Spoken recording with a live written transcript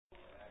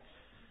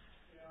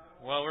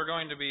Well, we're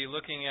going to be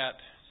looking at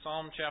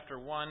Psalm chapter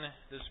 1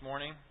 this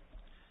morning.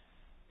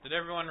 Did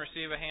everyone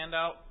receive a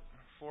handout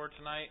for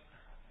tonight?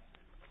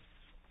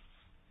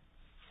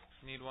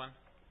 Need one?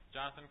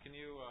 Jonathan, can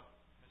you,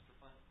 Mr.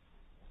 Flint?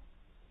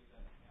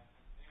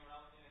 Anyone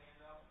else need a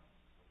handout?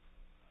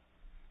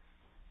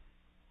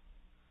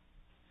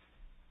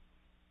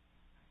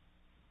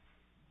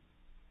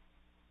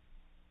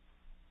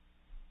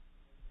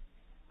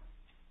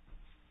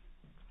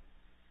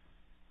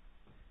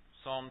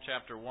 Psalm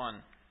chapter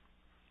 1.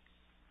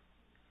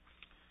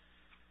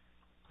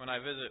 When I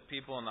visit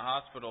people in the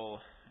hospital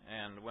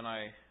and when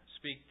I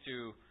speak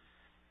to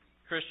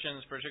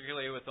Christians,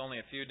 particularly with only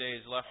a few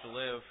days left to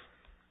live,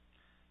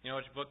 you know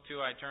which book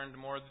to I turn to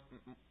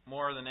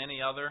more than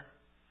any other?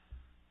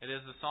 It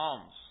is the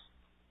Psalms.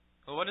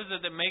 Well, what is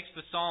it that makes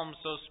the Psalms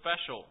so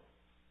special?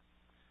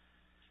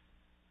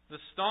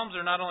 The Psalms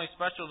are not only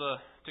special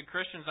to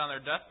Christians on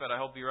their deathbed, I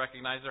hope you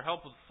recognize, they're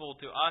helpful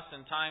to us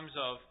in times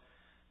of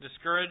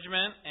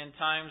discouragement, in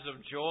times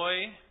of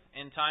joy,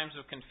 in times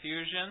of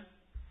confusion.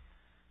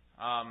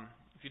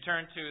 If you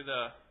turn to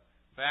the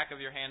back of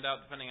your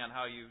handout, depending on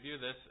how you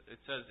view this, it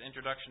says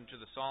Introduction to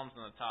the Psalms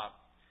on the top.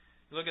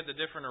 You look at the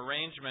different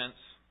arrangements,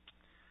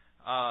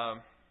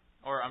 the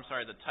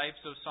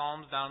types of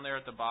Psalms down there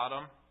at the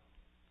bottom.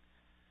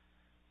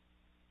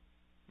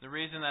 The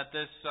reason that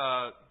this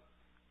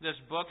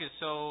book is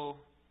so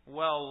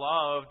well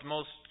loved,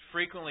 most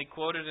frequently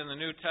quoted in the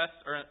New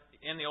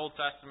Old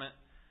Testament,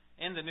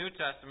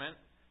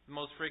 the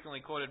most frequently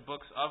quoted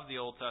books of the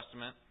Old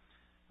Testament,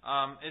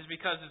 is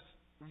because it's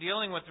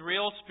dealing with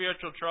real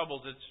spiritual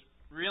troubles. It's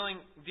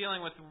dealing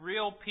with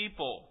real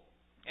people.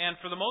 And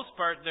for the most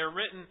part, they're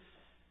written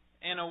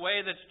in a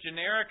way that's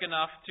generic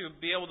enough to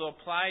be able to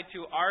apply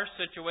to our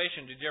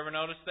situation. Did you ever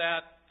notice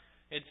that?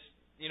 It's,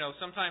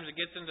 sometimes it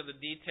gets into the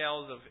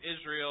details of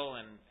Israel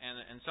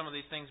and some of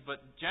these things, but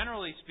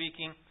generally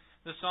speaking,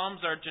 the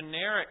Psalms are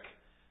generic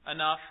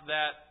enough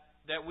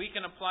that we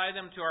can apply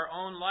them to our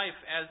own life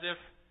as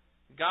if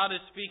God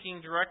is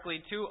speaking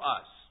directly to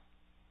us.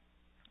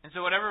 And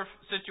so whatever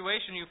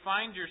situation you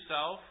find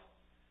yourself,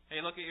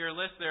 hey, look at your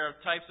list there of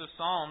types of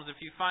psalms.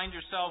 If you find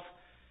yourself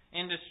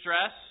in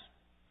distress,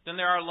 then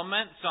there are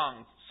lament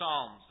psalms.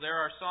 There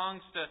are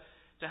songs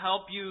to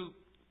help you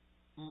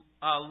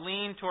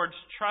lean towards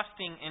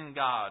trusting in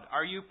God.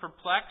 Are you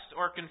perplexed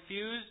or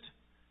confused?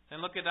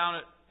 Then look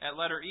down at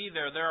letter E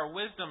there. There are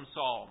wisdom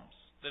psalms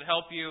that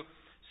help you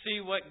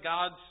see what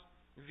God's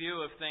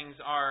view of things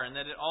are and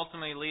that it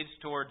ultimately leads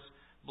towards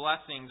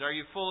blessings. Are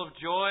you full of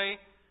joy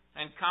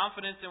and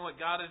confidence in what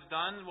God has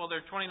done? Well, there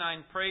are 29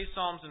 praise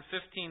psalms and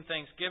 15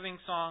 thanksgiving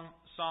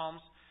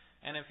psalms.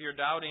 And if you're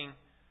doubting,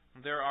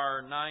 there are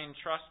 9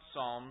 trust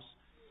psalms.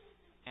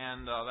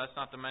 And that's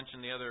not to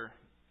mention the other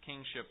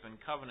kingship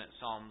and covenant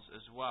psalms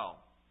as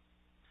well.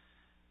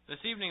 This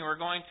evening we're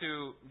going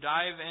to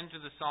dive into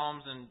the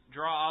psalms and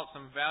draw out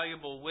some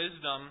valuable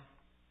wisdom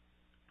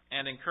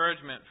and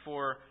encouragement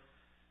for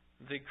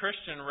the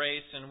Christian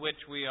race in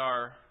which we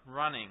are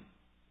running.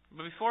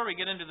 But before we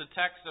get into the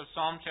text of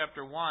Psalm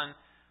chapter 1,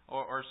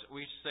 or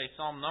we should say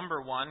Psalm number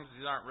 1, because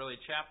these aren't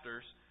really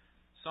chapters,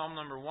 Psalm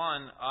number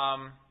 1,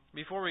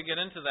 before we get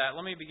into that,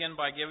 let me begin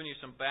by giving you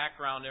some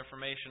background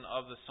information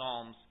of the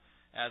Psalms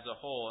as a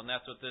whole, and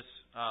that's what this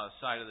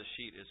side of the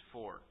sheet is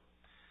for.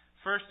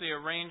 First, the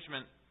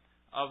arrangement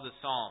of the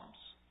Psalms.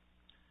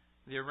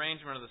 The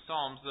arrangement of the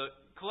Psalms. The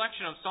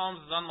collection of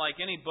Psalms is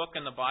unlike any book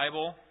in the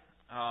Bible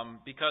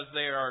because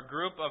they are a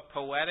group of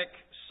poetic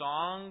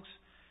songs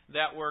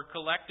that were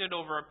collected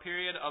over a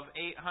period of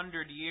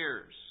 800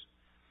 years.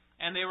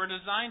 And they were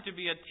designed to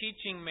be a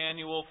teaching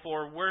manual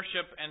for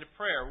worship and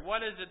prayer. What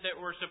is it that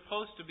we're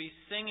supposed to be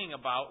singing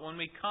about when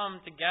we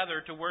come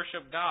together to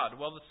worship God?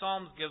 Well, the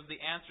Psalms give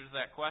the answer to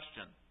that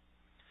question.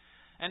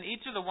 And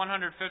each of the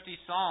 150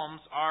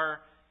 Psalms are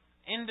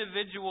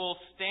individual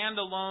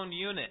standalone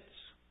units,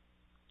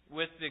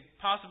 with the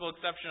possible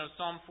exception of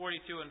Psalm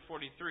 42 and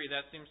 43.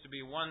 That seems to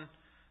be one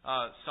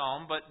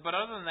psalm. But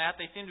other than that,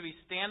 they seem to be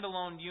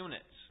standalone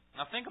units.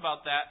 Now think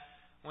about that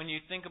when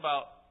you think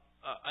about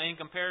in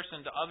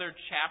comparison to other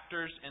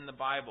chapters in the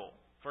Bible.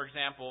 For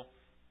example,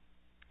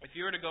 if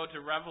you were to go to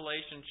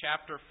Revelation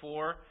chapter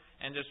 4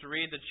 and just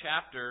read the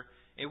chapter,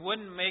 it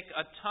wouldn't make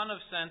a ton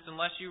of sense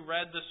unless you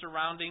read the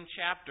surrounding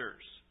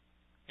chapters.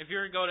 If you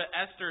were to go to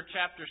Esther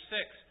chapter 6,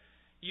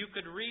 you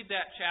could read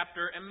that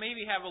chapter and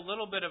maybe have a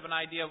little bit of an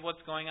idea of what's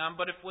going on,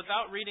 but if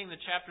without reading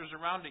the chapters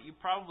around it, you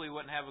probably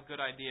wouldn't have a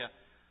good idea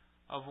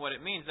of what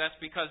it means. That's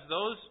because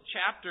those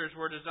chapters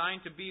were designed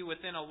to be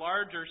within a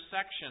larger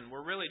section.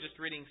 We're really just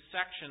reading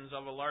sections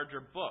of a larger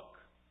book.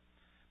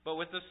 But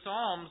with the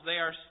Psalms, they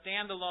are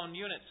standalone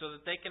units so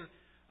that they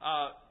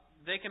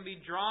can be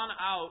drawn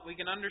out. We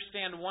can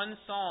understand one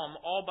psalm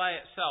all by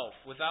itself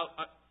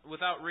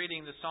without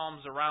reading the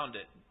Psalms around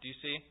it. Do you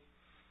see?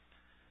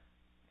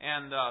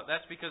 And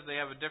that's because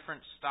they have a different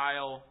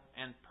style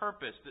and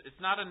purpose. It's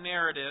not a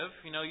narrative.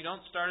 You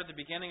don't start at the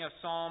beginning of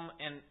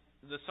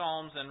the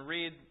Psalms and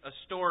read a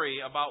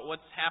story about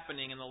what's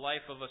happening in the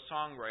life of a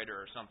songwriter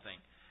or something.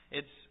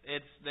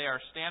 They are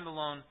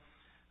standalone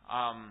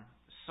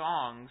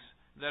songs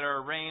that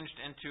are arranged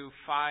into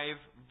 5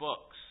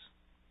 books.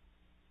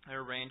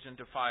 They're arranged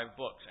into 5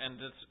 books,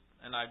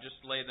 and I've just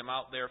laid them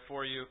out there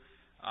for you,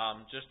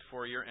 just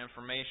for your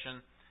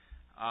information.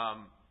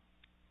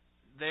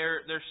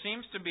 There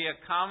seems to be a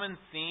common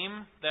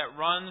theme that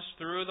runs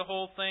through the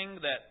whole thing,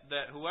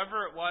 that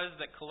whoever it was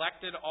that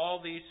collected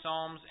all these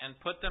psalms and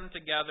put them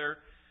together,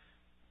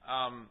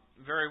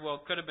 very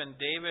well could have been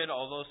David,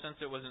 although since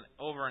it was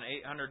over an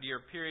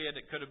 800-year period,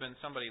 it could have been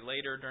somebody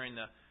later during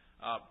the,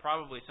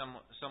 probably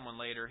someone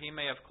later. He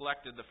may have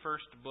collected the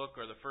first book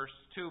or the first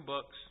 2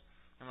 books.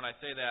 And when I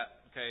say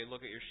that, okay, look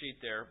at your sheet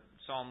there,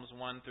 Psalms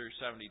 1 through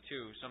 72,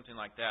 something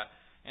like that.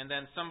 And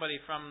then somebody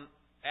from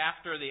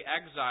after the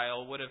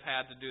exile would have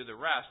had to do the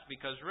rest,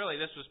 because really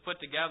this was put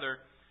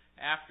together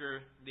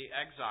after the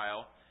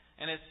exile.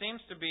 And it seems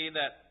to be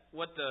that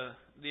what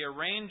the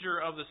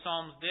arranger of the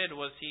Psalms did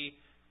was he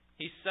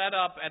set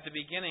up at the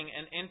beginning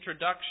an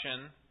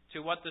introduction to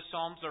what the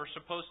Psalms are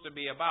supposed to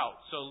be about.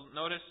 So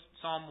notice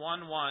Psalm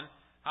 1:1,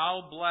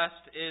 how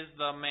blessed is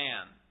the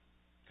man.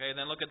 Okay,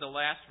 then look at the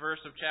last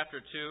verse of chapter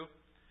 2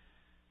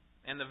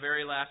 and the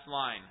very last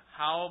line.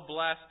 How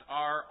blessed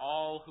are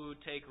all who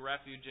take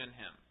refuge in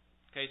Him.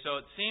 Okay, so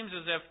it seems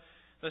as if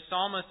the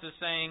psalmist is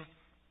saying,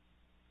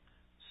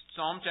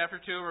 Psalm chapter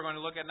 2, we're going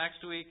to look at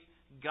next week,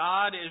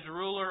 God is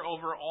ruler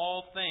over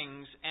all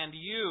things, and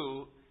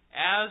you,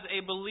 as a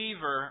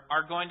believer,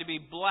 are going to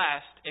be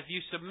blessed if you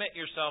submit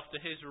yourself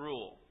to His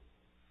rule.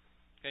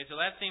 Okay, so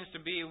that seems to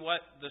be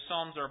what the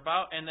Psalms are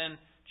about. And then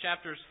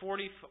chapters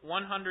 145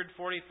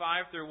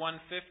 through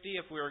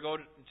 150, if we were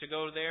to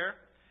go there,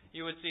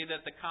 you would see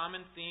that the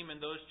common theme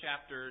in those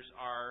chapters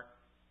are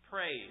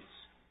praise.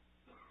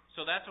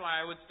 So that's why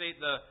I would state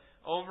the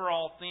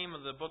overall theme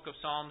of the book of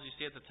Psalms, you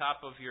see at the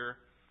top of your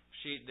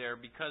sheet there,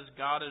 because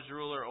God is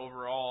ruler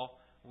over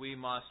all, we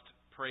must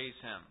praise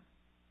Him.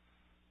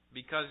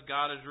 Because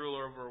God is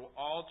ruler over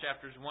all,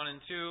 chapters 1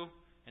 and 2,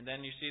 and then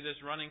you see this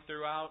running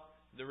throughout,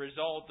 the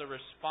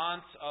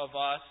response of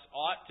us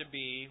ought to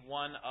be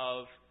one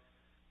of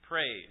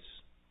praise.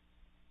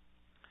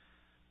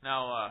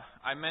 Now,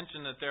 I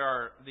mentioned that there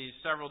are these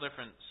several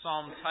different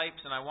psalm types,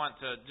 and I want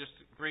to just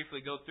briefly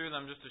go through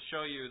them just to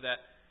show you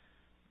that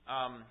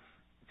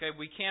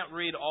we can't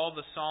read all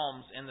the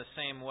psalms in the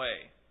same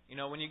way. You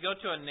know, when you go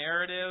to a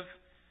narrative,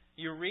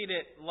 you read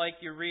it like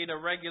you read a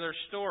regular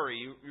story.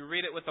 You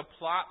read it with a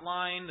plot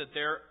line, that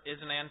there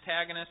is an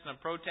antagonist and a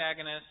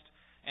protagonist,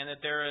 and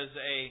that there is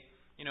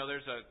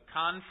there's a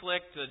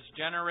conflict that's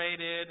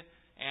generated,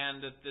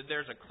 and that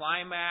there's a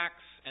climax,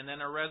 and then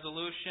a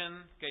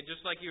resolution. Okay,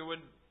 just like you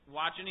would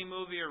watch any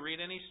movie or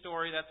read any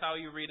story, that's how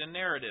you read a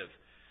narrative.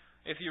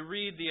 If you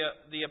read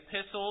the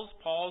epistles,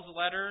 Paul's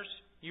letters,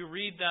 you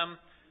read them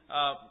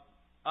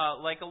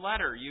like a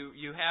letter.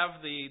 You have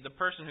the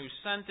person who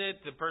sent it,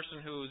 the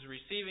person who's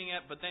receiving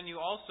it, but then you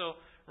also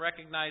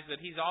recognize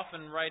that he's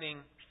often writing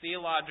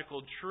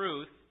theological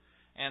truth,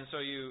 and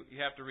so you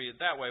have to read it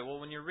that way. Well,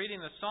 when you're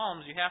reading the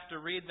Psalms, you have to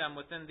read them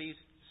within these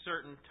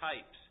certain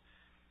types.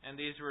 And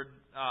these were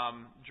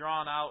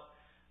drawn out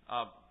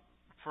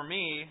for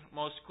me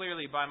most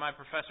clearly by my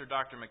professor,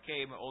 Dr.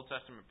 McCabe, an Old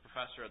Testament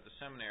professor at the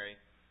seminary,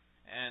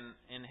 and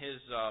in his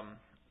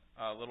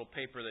little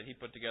paper that he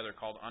put together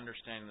called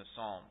Understanding the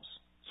Psalms.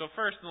 So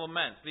first, the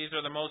laments. These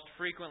are the most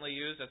frequently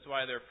used. That's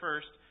why they're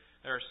first.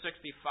 There are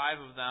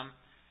 65 of them.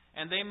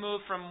 And they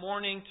move from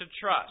mourning to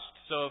trust.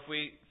 So if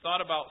we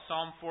thought about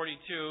Psalm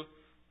 42,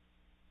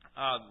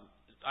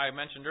 I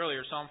mentioned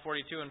earlier, Psalm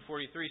 42 and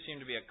 43 seem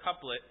to be a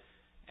couplet.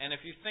 And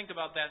if you think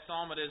about that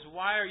psalm, it is,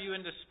 why are you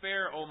in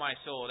despair, O my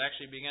soul? It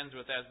actually begins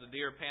with, as the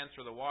deer pants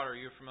for the water.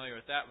 You're familiar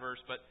with that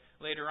verse. But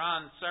later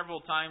on,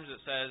 several times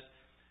it says,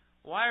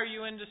 why are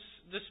you in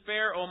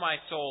despair, O my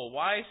soul?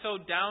 Why so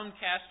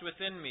downcast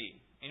within me?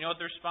 You know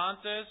what the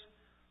response is?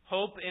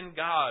 Hope in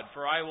God,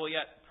 for I will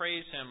yet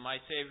praise Him,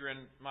 my Savior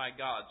and my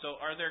God. So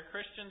are there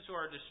Christians who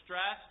are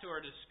distressed, who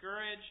are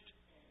discouraged?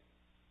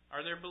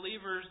 Are there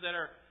believers that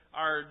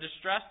are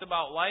distressed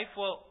about life?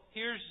 Well,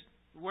 here's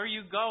where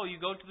you go.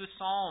 You go to the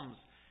Psalms,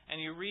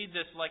 and you read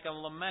this like a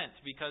lament,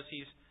 because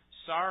he's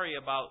sorry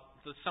about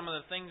some of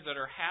the things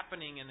that are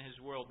happening in his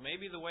world.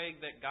 Maybe the way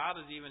that God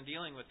is even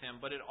dealing with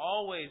him, but it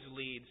always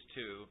leads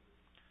to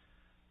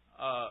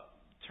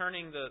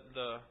turning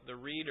the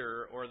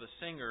reader or the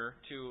singer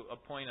to a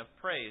point of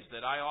praise,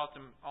 that I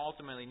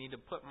ultimately need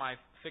to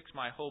fix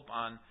my hope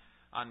on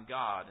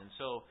God. And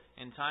so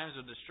in times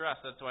of distress,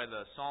 that's why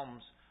the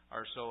Psalms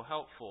are so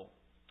helpful.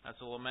 That's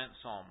a lament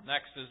psalm.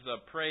 Next is the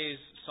praise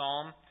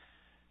psalm.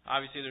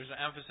 Obviously there's an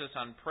emphasis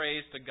on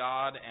praise to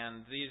God,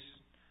 and these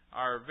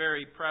are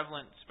very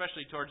prevalent,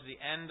 especially towards the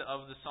end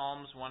of the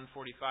Psalms,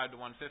 145 to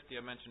 150 I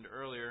mentioned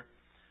earlier.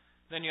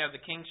 Then you have the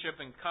kingship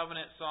and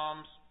covenant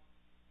psalms.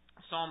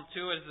 Psalm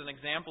 2 is an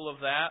example of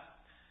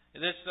that.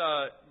 This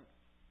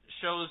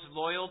shows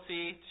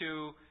loyalty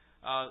to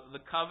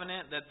the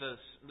covenant, that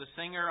the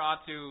singer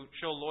ought to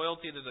show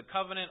loyalty to the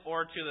covenant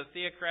or to the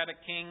theocratic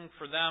king.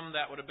 For them,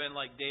 that would have been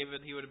like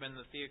David. He would have been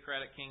the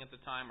theocratic king at the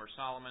time, or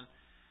Solomon.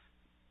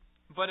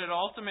 But it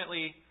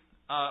ultimately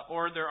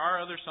or there are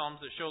other psalms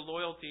that show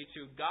loyalty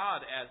to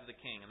God as the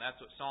king, and that's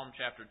what Psalm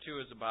chapter 2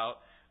 is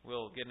about.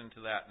 We'll get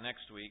into that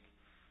next week.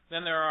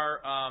 Then there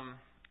are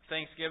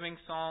thanksgiving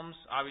psalms,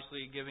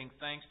 obviously giving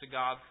thanks to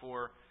God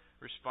for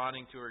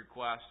responding to a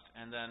request.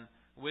 And then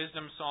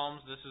wisdom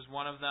psalms, this is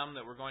one of them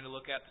that we're going to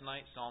look at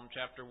tonight, Psalm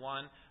chapter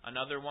 1.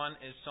 Another one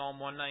is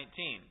Psalm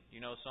 119. You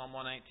know Psalm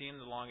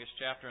 119, the longest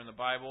chapter in the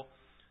Bible,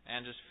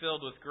 and just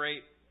filled with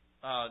great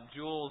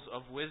jewels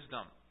of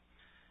wisdom.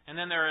 And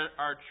then there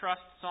are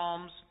trust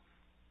psalms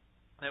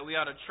that we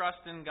ought to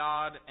trust in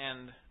God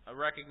and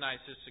recognize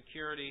His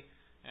security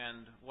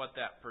and what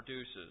that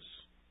produces.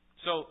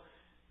 So,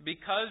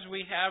 because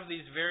we have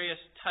these various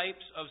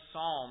types of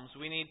psalms,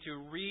 we need to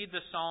read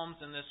the psalms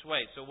in this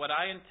way. So what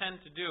I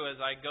intend to do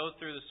as I go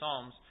through the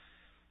psalms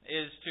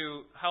is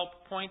to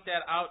help point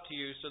that out to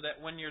you so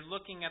that when you're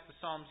looking at the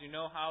psalms, you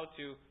know how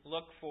to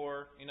look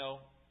for,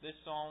 this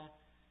psalm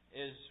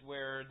is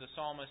where the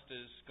psalmist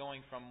is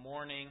going from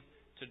mourning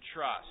to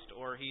trust,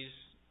 or he's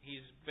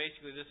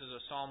basically, this is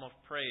a psalm of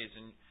praise,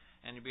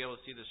 and you'll be able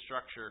to see the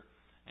structure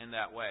in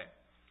that way.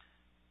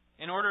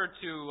 In order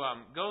to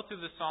go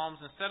through the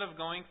Psalms, instead of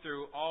going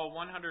through all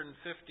 150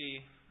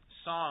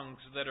 songs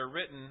that are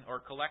written or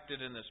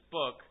collected in this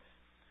book,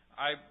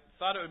 I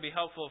thought it would be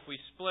helpful if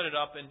we split it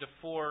up into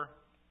 4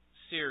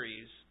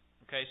 series.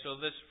 Okay, so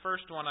this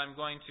first one I'm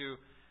going to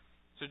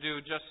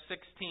do just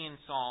 16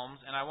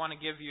 Psalms, and I want to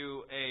give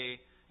you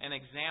an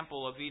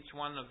example of each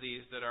one of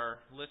these that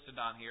are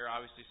listed on here.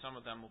 Obviously, some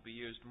of them will be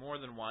used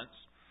more than once.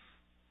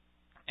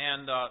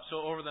 And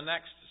so over the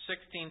next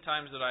 16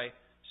 times that I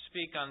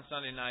speak on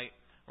Sunday night,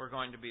 we're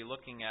going to be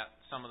looking at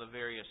some of the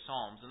various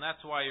Psalms. And that's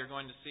why you're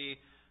going to see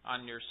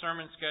on your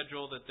sermon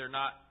schedule that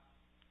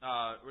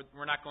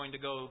we're not going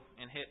to go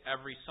and hit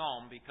every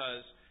Psalm,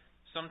 because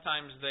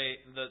sometimes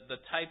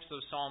the types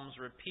of Psalms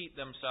repeat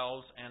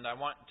themselves, and I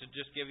want to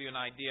just give you an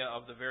idea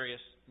of the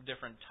various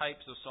different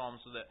types of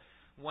Psalms so that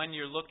when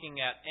you're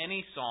looking at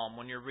any Psalm,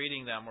 when you're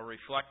reading them or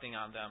reflecting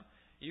on them,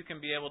 you can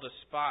be able to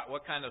spot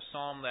what kind of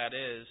Psalm that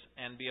is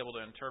and be able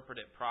to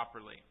interpret it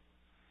properly.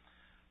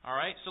 All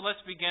right, so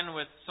let's begin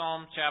with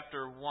Psalm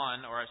chapter 1,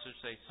 or I should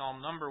say Psalm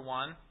number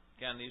 1.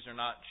 Again, these are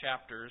not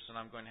chapters, and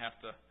I'm going to have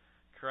to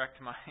correct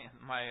my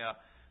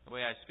the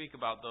way I speak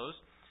about those.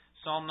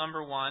 Psalm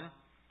number 1.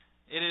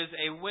 It is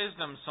a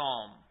wisdom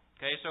psalm.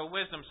 Okay, so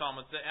wisdom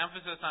psalm. It's the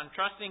emphasis on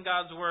trusting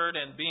God's word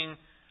and being,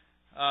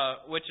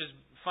 which is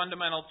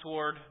fundamental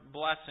toward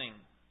blessing.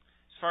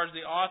 As far as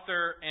the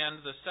author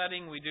and the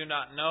setting, we do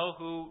not know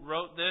who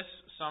wrote this.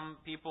 Some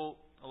people,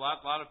 a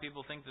lot of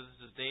people think that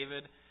this is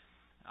David,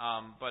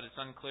 but it's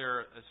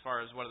unclear as far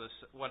as what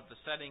the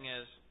setting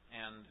is,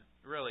 and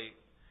really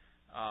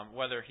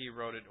whether he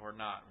wrote it or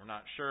not. We're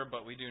not sure,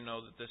 but we do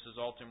know that this is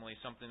ultimately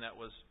something that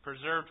was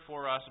preserved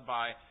for us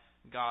by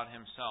God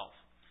Himself.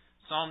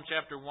 Psalm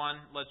chapter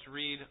 1, let's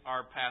read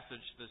our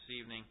passage this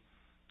evening,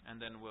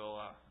 and then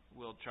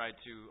we'll try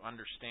to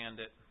understand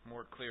it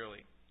more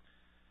clearly.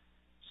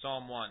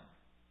 Psalm 1.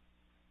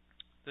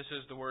 This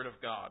is the Word of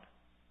God.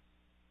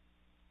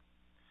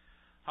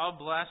 How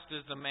blessed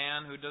is the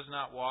man who does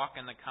not walk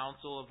in the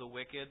counsel of the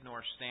wicked,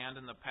 nor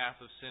stand in the path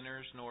of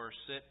sinners, nor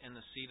sit in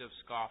the seat of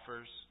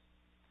scoffers.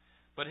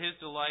 But his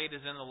delight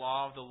is in the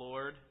law of the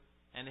Lord,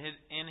 and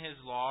in His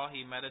law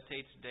he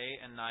meditates day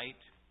and night.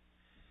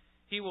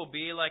 He will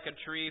be like a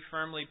tree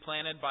firmly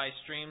planted by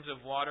streams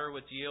of water,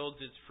 which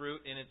yields its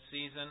fruit in its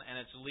season, and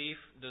its leaf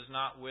does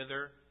not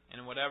wither,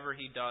 and whatever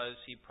he does,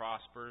 he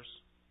prospers.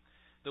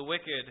 The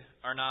wicked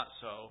are not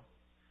so,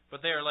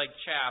 but they are like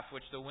chaff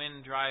which the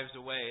wind drives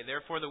away.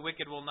 Therefore the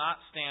wicked will not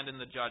stand in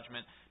the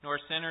judgment, nor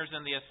sinners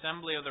in the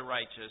assembly of the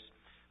righteous.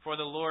 For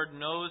the Lord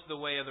knows the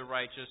way of the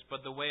righteous,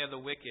 but the way of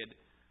the wicked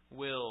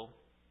will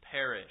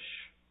perish.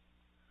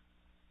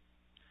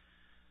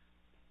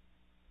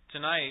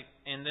 Tonight,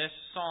 in this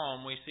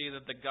psalm, we see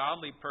that the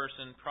godly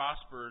person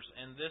prospers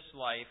in this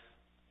life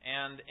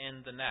and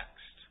in the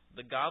next.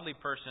 The godly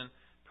person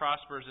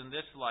prospers in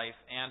this life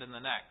and in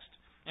the next.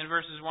 In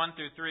verses 1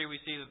 through 3, we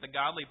see that the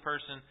godly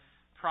person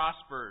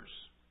prospers.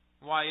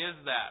 Why is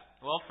that?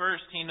 Well,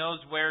 first, he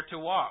knows where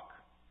to walk.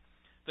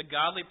 The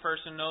godly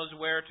person knows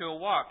where to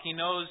walk. He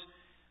knows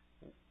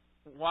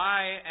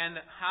why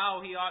and how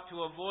he ought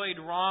to avoid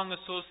wrong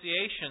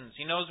associations.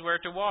 He knows where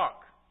to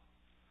walk.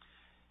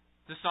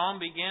 The psalm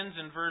begins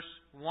in verse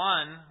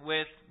 1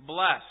 with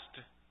blessed,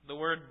 the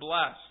word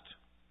blessed.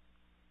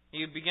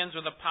 He begins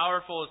with a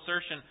powerful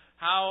assertion,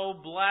 how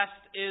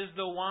blessed is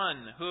the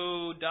one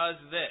who does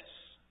this.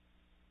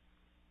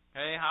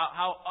 Okay,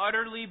 how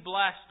utterly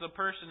blessed the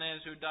person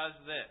is who does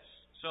this.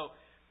 So,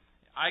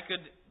 I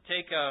could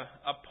take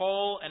a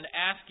poll and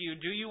ask you,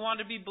 do you want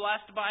to be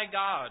blessed by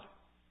God?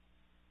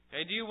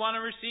 Okay, do you want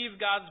to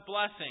receive God's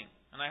blessing?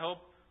 And I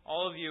hope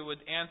all of you would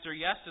answer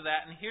yes to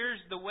that. And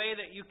here's the way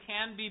that you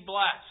can be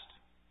blessed.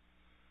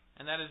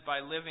 And that is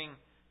by living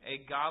a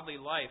godly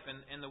life.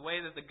 And the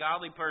way that the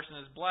godly person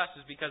is blessed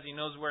is because he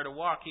knows where to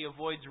walk. He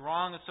avoids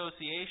wrong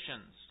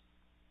associations.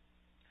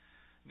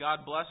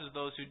 God blesses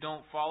those who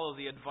don't follow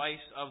the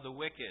advice of the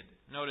wicked.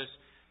 Notice,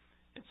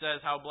 It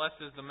says, how blessed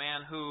is the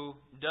man who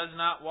does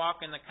not walk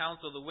in the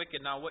counsel of the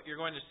wicked. Now what you're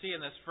going to see in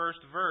this first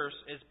verse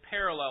is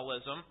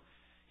parallelism.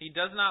 He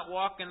does not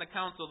walk in the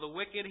counsel of the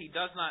wicked. He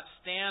does not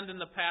stand in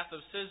the path of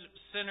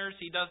sinners.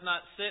 He does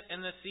not sit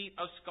in the seat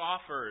of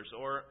scoffers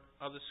or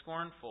of the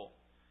scornful.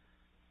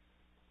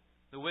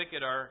 The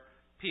wicked are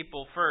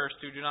people first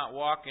who do not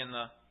walk in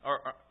the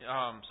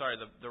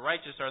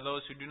righteous are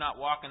those who do not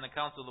walk in the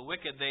counsel of the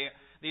wicked.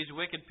 These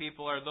wicked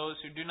people are those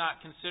who do not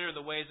consider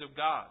the ways of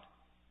God.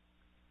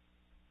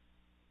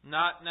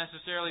 Not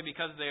necessarily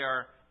because they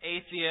are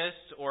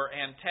atheists or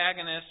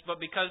antagonists, but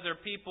because they're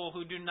people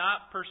who do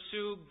not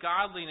pursue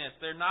godliness.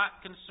 They're not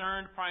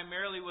concerned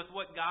primarily with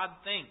what God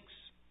thinks.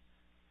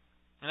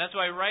 And that's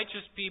why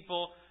righteous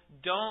people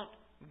don't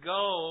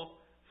go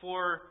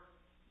for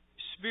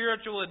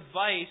spiritual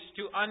advice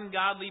to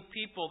ungodly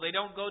people. They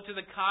don't go to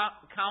the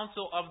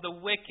counsel of the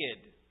wicked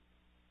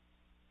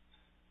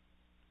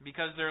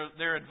because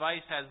their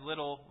advice has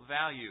little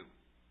value.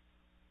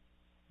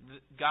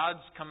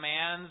 God's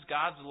commands,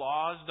 God's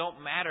laws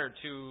don't matter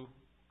to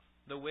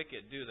the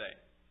wicked, do they?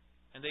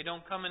 And they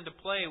don't come into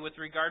play with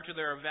regard to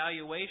their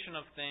evaluation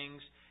of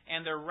things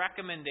and their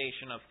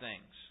recommendation of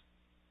things.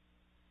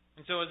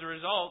 And so as a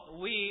result,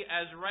 we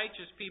as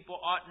righteous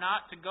people ought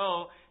not to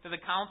go to the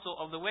counsel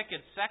of the wicked.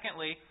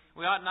 Secondly,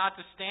 we ought not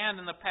to stand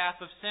in the path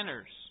of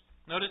sinners.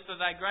 Notice the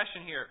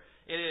digression here.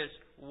 It is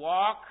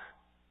walk,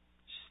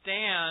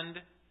 stand,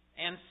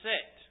 and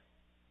sit.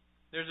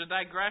 There's a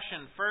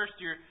digression. First,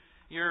 you're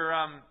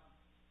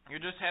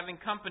just having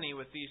company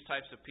with these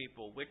types of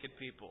people, wicked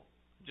people.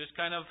 Just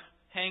kind of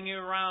hanging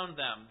around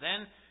them.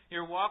 Then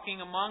you're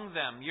walking among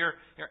them. You're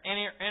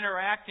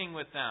interacting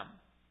with them.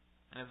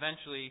 And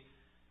eventually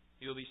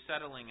you'll be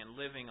settling and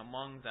living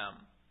among them.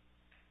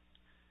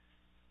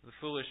 The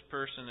foolish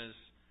person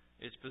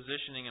is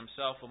positioning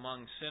himself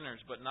among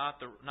sinners, but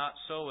not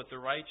so with the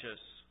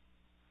righteous.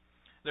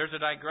 There's a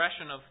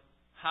digression of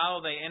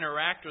how they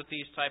interact with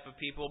these type of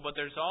people, but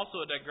there's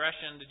also a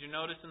digression, did you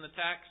notice in the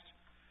text?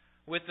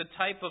 With the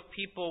type of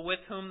people with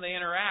whom they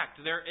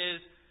interact. There is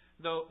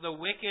the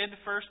wicked,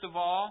 first of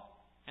all,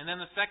 and then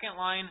the second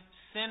line,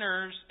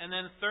 sinners, and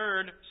then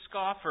third,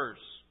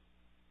 scoffers.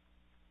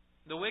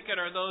 The wicked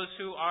are those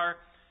who are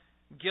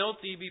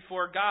guilty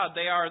before God.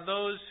 They are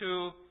those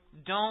who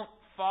don't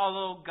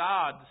follow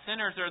God.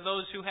 Sinners are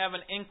those who have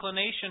an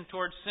inclination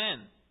towards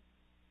sin.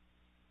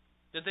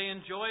 That they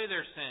enjoy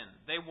their sin.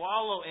 They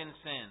wallow in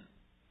sin.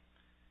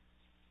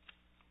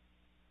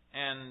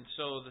 And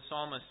so the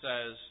psalmist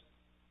says,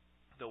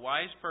 the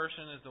wise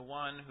person is the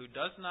one who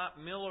does not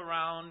mill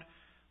around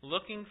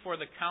looking for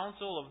the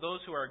counsel of those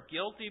who are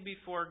guilty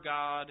before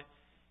God.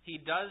 He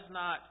does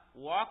not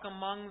walk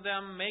among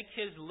them, make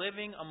his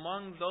living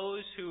among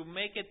those who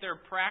make it their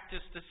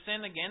practice to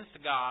sin against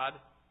God.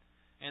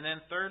 And then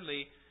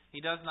thirdly,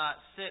 he does not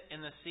sit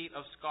in the seat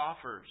of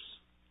scoffers.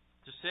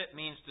 To sit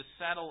means to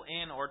settle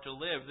in or to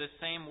live. This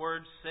same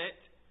word, sit,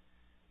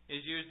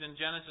 is used in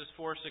Genesis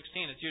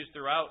 4:16. It's used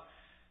throughout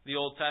the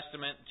Old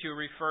Testament to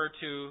refer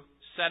to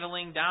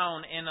settling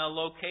down in a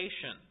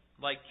location,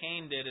 like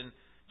Cain did in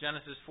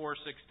Genesis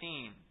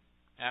 4:16.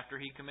 After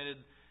he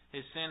committed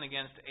his sin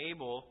against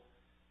Abel,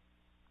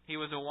 he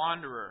was a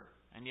wanderer,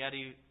 and yet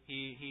he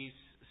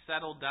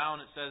settled down,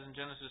 it says in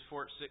Genesis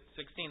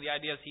 4:16. The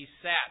idea is he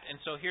sat. And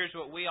so here's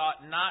what we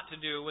ought not to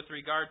do with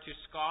regard to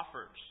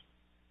scoffers.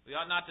 We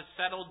ought not to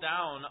settle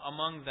down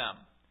among them.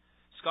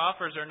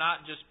 Scoffers are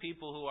not just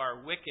people who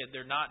are wicked.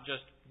 They're not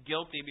just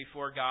guilty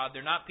before God.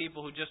 They're not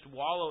people who just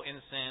wallow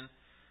in sin.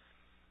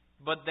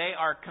 But they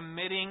are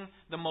committing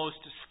the most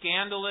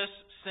scandalous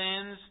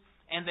sins,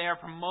 and they are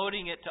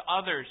promoting it to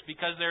others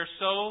because they're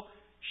so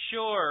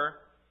sure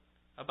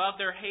about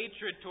their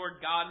hatred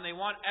toward God, and they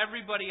want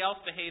everybody else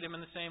to hate Him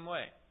in the same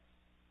way.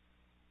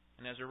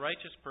 And as a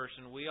righteous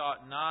person, we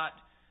ought not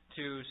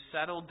to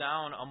settle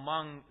down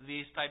among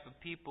these type of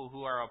people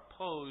who are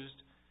opposed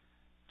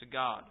to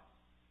God.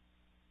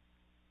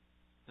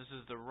 This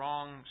is the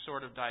wrong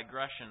sort of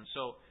digression.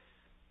 So,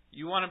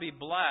 you want to be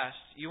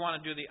blessed, you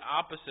want to do the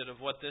opposite of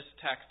what this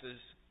text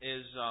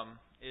is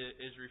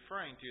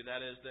referring to. That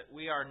is, that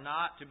we are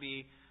not to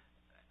be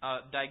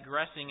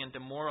digressing into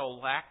moral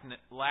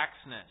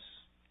laxness.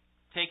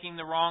 Taking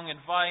the wrong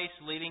advice,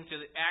 leading to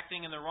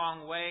acting in the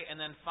wrong way, and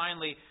then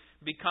finally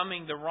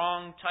becoming the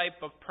wrong type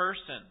of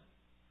person.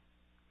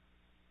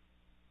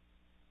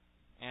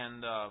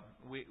 And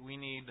we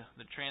need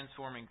the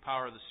transforming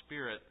power of the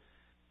Spirit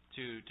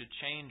to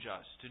change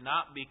us, to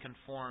not be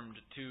conformed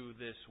to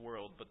this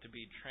world, but to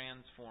be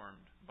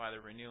transformed by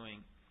the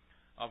renewing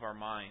of our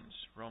minds.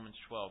 Romans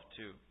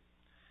 12:2.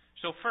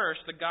 So first,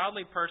 the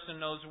godly person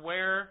knows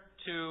where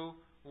to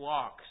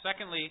walk.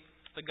 Secondly,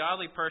 the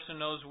godly person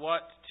knows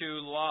what to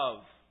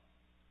love.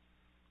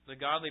 The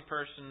godly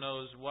person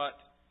knows what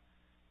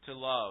to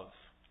love.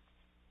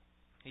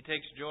 He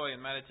takes joy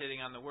in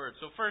meditating on the Word.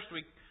 So first,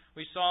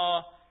 we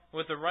saw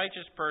with the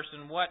righteous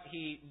person what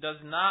he does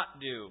not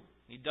do.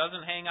 He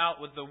doesn't hang out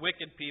with the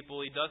wicked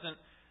people. He doesn't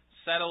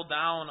settle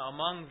down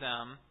among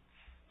them.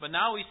 But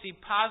now we see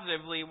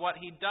positively what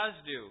he does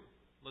do.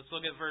 Let's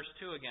look at verse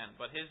 2 again.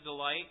 But his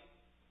delight,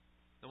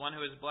 the one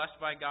who is blessed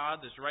by God,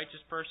 this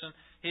righteous person,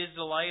 his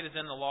delight is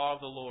in the law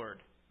of the Lord,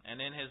 and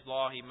in his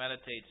law he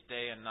meditates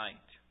day and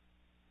night.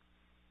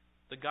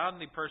 The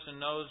godly person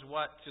knows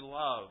what to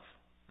love.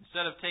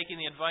 Instead of taking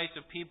the advice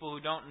of people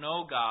who don't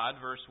know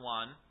God, verse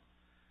 1,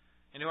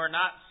 and who are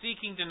not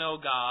seeking to know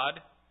God,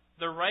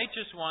 the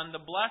righteous one,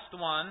 the blessed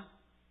one,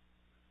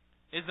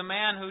 is the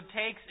man who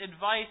takes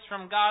advice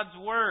from God's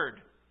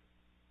Word.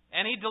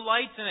 And he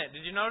delights in it.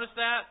 Did you notice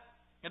that?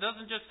 It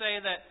doesn't just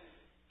say that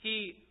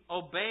he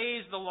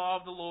obeys the law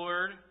of the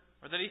Lord,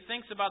 or that he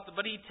thinks about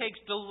but he takes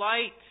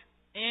delight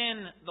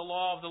in the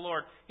law of the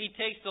Lord. He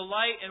takes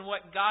delight in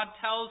what God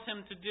tells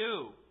him to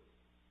do.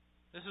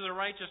 This is a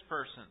righteous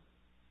person.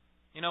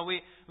 You know,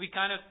 we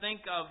kind of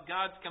think of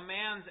God's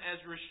commands as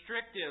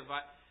restrictive.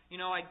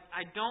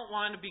 I don't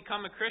want to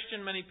become a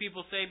Christian, many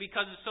people say,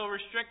 because it's so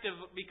restrictive,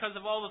 because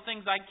of all the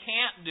things I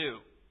can't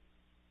do.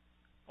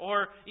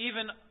 Or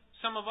even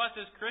some of us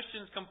as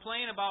Christians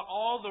complain about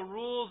all the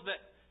rules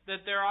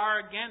that there are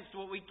against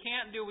what we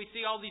can't do. We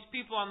see all these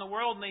people on the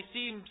world and they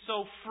seem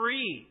so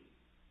free.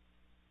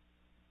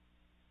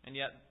 And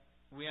yet,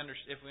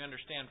 if we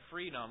understand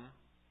freedom,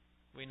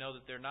 we know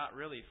that they're not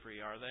really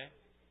free, are they?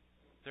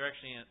 They're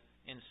actually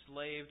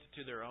enslaved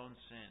to their own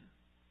sin.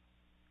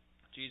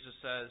 Jesus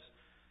says,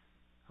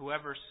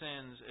 whoever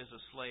sins is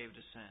a slave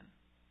to sin.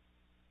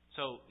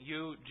 So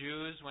you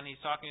Jews, when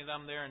he's talking to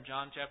them there in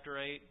John chapter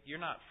 8,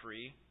 you're not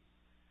free.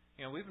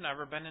 We've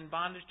never been in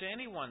bondage to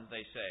anyone,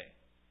 they say.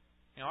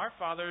 Our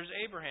father is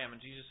Abraham. And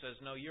Jesus says,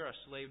 no, you're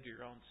a slave to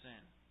your own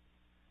sin.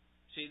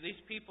 See,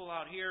 these people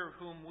out here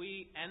whom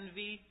we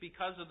envy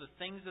because of the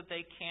things that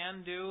they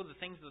can do, the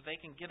things that they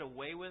can get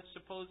away with,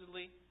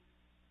 supposedly,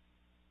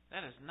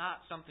 that is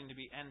not something to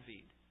be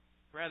envied.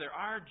 Rather,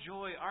 our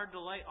joy, our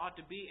delight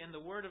ought to be in the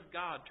Word of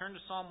God. Turn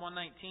to Psalm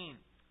 119.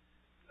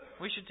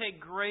 We should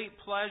take great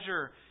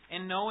pleasure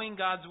in knowing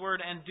God's Word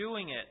and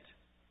doing it.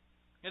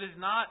 It is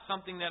not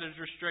something that is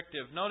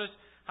restrictive. Notice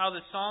how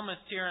the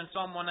psalmist here in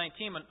Psalm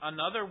 119,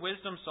 another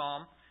wisdom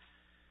psalm,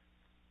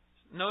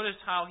 notice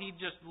how he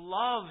just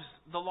loves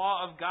the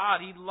law of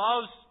God. He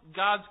loves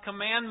God's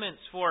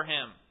commandments for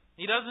him.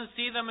 He doesn't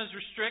see them as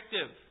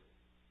restrictive.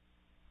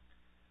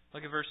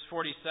 Look at verse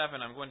 47.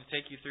 I'm going to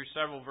take you through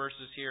several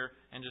verses here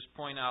and just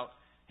point out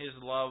his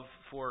love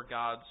for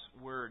God's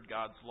Word,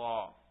 God's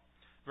law.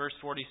 Verse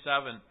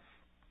 47.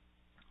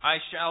 I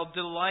shall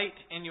delight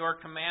in your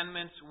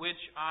commandments which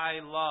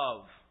I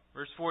love.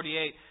 Verse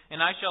 48.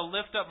 And I shall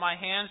lift up my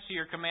hands to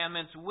your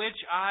commandments which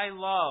I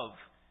love,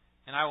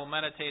 and I will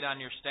meditate on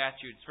your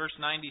statutes. Verse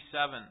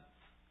 97.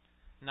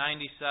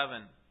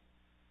 97.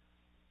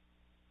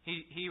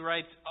 He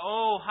writes,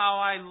 oh,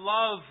 how I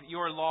love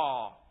your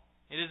law.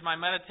 It is my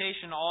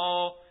meditation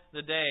all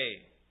the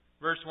day.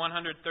 Verse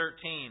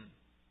 113.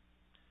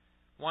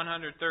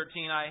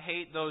 113. I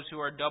hate those who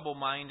are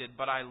double-minded,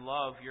 but I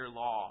love your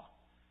law.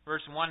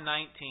 Verse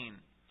 119.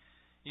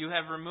 You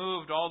have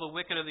removed all the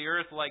wicked of the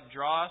earth like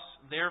dross.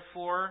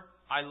 Therefore,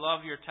 I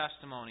love your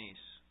testimonies.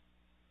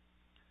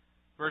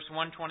 Verse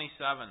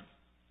 127.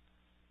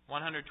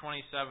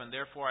 127.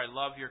 Therefore, I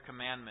love your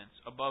commandments.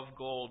 Above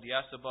gold,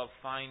 yes, above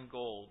fine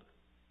gold.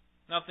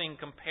 Nothing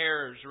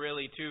compares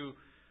really to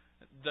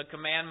the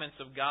commandments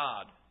of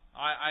God.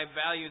 I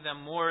value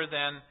them more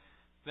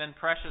than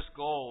precious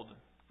gold.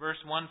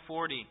 Verse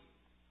 140.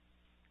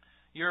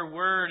 Your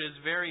word is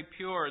very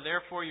pure,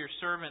 therefore your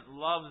servant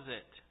loves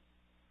it.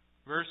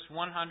 Verse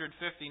 159.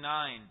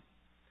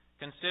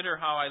 Consider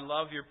how I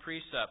love your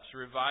precepts.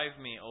 Revive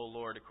me, O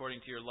Lord,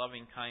 according to your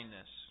loving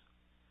kindness.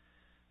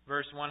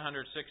 Verse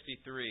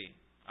 163.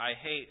 I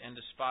hate and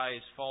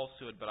despise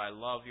falsehood, but I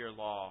love your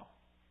law.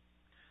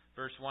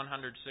 Verse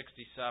 167.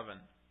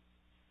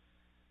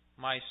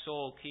 My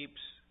soul keeps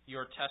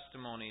your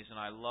testimonies, and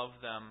I love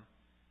them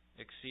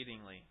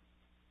exceedingly.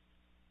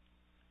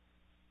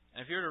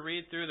 And if you were to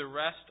read through the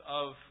rest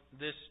of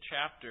this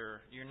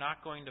chapter, you're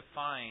not going to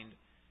find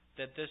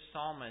that this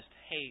psalmist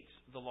hates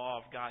the law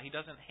of God. He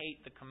doesn't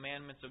hate the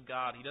commandments of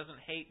God. He doesn't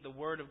hate the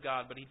Word of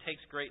God, but he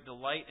takes great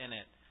delight in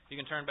it. You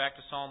can turn back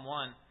to Psalm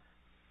 1.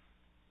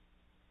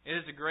 It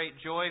is a great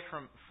joy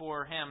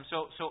for him.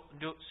 So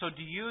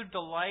do you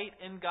delight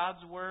in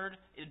God's Word?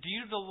 Do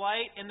you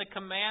delight in the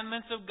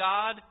commandments of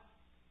God?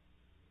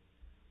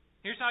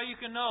 Here's how you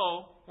can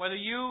know whether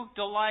you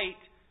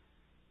delight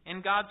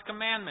in God's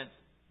commandments.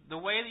 The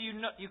way that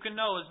you can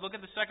know is look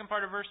at the second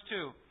part of verse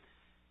 2.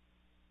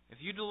 If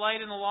you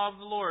delight in the law of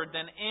the Lord,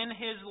 then in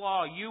His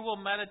law you will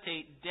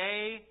meditate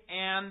day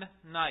and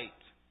night.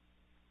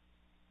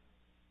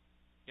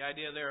 The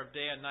idea there of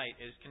day and night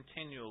is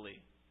continually.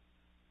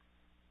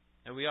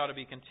 And we ought to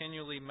be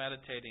continually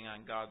meditating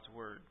on God's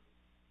Word.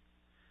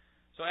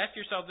 So ask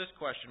yourself this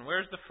question.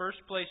 Where's the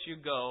first place you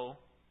go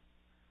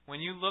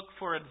when you look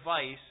for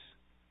advice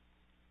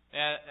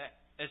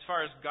as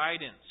far as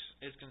guidance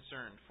is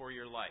concerned for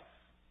your life?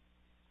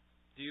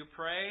 Do you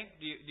pray?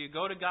 Do you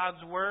go to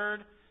God's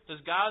Word? Does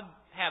God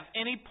have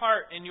any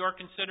part in your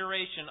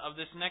consideration of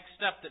this next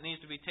step that needs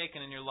to be taken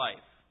in your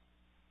life?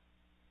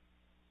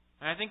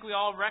 And I think we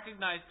all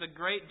recognize the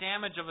great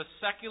damage of a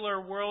secular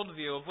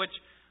worldview of which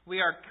we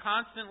are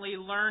constantly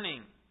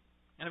learning.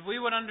 And if we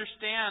would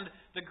understand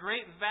the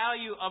great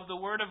value of the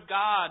Word of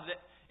God,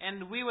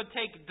 and we would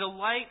take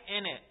delight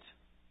in it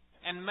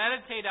and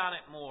meditate on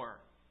it more,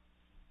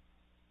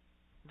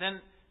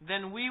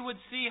 then we would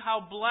see how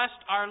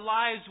blessed our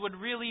lives would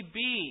really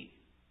be.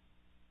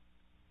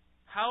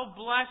 How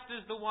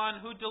blessed is the one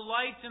who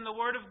delights in the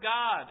Word of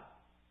God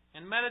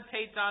and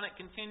meditates on it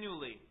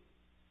continually.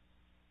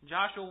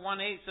 Joshua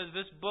 1:8 says,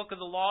 "This book of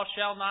the law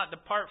shall not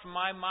depart from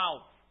my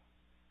mouth.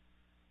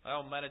 I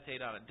will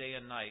meditate on it day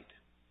and night.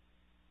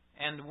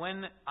 And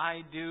when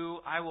I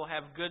do, I will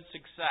have good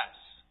success."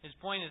 His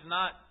point is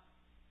not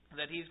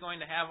that he's going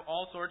to have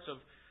all sorts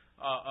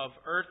of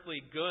earthly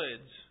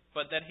goods,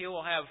 but that he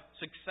will have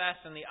success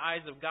in the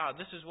eyes of God.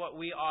 This is what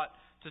we ought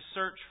to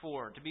search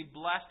for, to be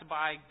blessed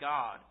by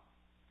God.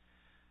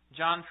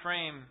 John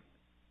Frame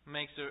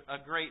makes a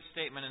great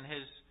statement in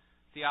his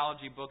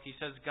theology book. He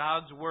says,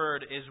 God's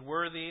Word is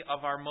worthy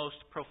of our most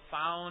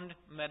profound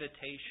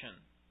meditation.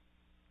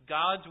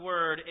 God's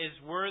Word is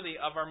worthy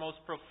of our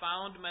most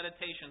profound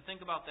meditation.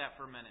 Think about that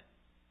for a minute.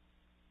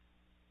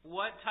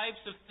 What types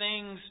of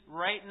things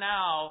right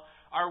now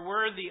are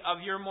worthy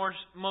of your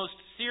most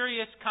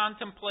serious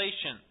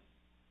contemplation?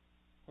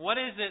 What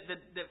is it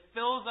that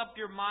fills up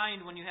your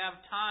mind when you have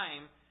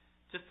time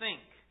to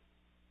think?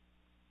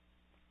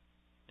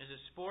 Is it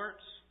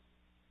sports?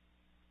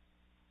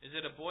 Is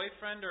it a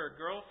boyfriend or a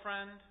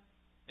girlfriend?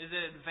 Is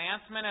it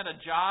advancement at a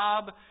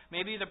job?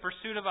 Maybe the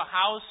pursuit of a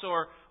house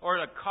or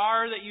a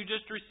car that you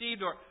just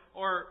received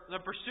or the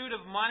pursuit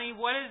of money?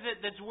 What is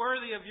it that's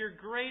worthy of your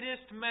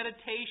greatest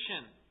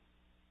meditation?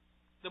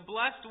 The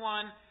blessed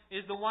one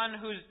is the one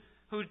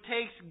who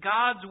takes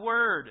God's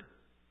Word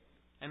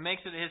and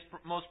makes it his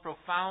most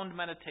profound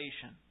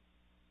meditation.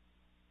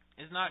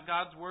 Is not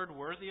God's Word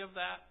worthy of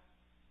that?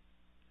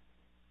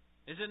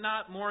 Is it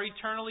not more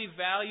eternally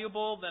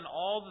valuable than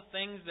all the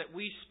things that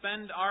we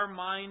spend our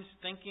minds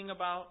thinking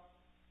about?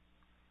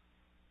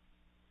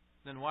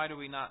 Then why do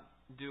we not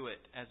do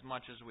it as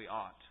much as we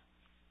ought?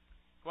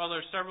 Well, there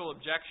are several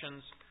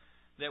objections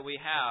that we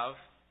have,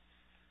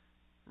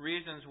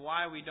 reasons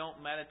why we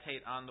don't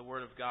meditate on the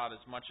Word of God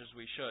as much as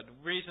we should,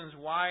 reasons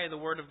why the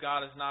Word of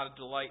God is not a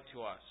delight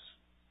to us.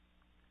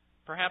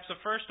 Perhaps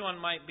the first one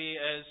might be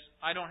as,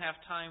 I don't have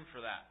time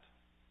for that.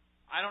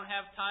 I don't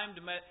have time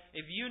to meditate.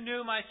 If you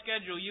knew my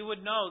schedule, you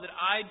would know that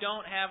I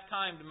don't have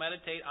time to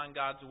meditate on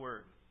God's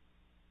Word.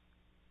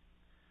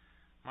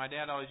 My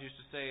dad always used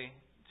to say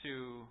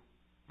to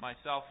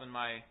myself and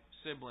my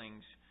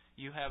siblings,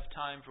 you have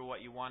time for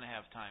what you want to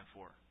have time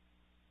for.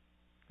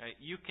 Okay?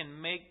 You can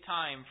make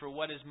time for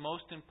what is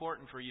most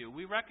important for you.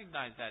 We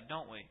recognize that,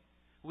 don't we?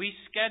 We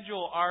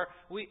schedule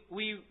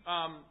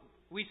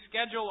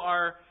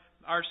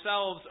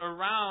ourselves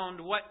around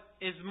what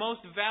is most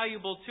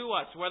valuable to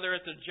us, whether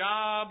it's a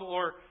job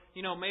or,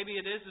 maybe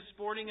it is a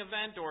sporting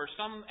event or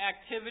some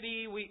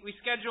activity. We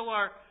schedule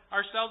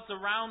ourselves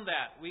around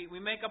that. We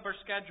make up our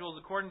schedules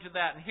according to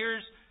that. And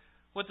here's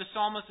what the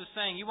psalmist is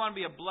saying. You want to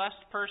be a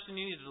blessed person,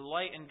 you need to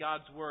delight in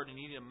God's Word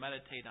and you need to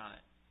meditate on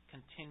it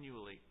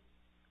continually.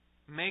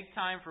 Make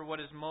time for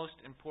what is most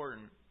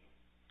important.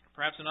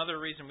 Perhaps another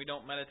reason we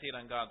don't meditate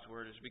on God's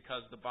Word is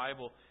because the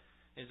Bible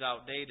is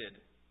outdated.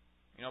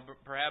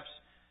 Perhaps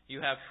you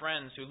have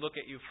friends who look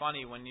at you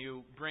funny when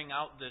you bring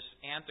out this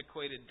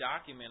antiquated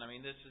document.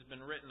 This has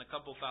been written a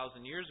couple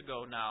thousand years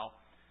ago now.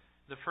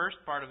 The first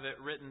part of it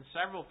written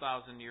several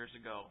thousand years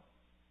ago.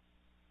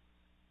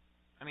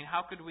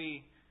 How could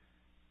we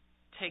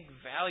take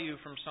value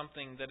from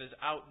something that is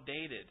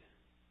outdated?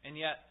 And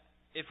yet,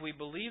 if we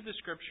believe the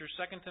Scripture,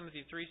 2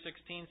 Timothy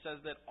 3:16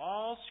 says that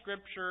all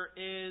Scripture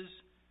is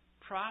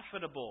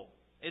profitable.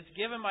 It's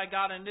given by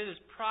God and it is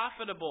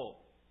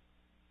profitable.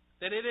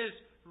 That it is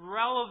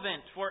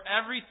relevant for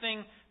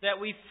everything that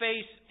we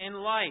face in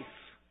life.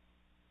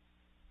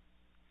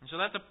 And so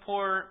that's a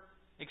poor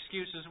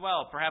excuse as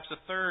well. Perhaps a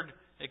third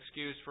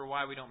excuse for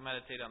why we don't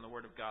meditate on the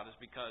Word of God is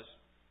because,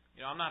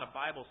 I'm not a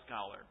Bible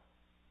scholar.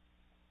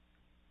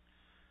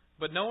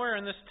 But nowhere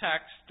in this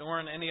text or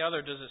in any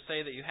other does it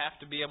say that you have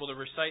to be able to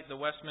recite the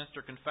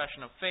Westminster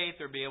Confession of Faith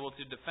or be able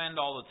to defend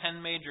all the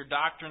 10 major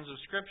doctrines of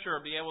Scripture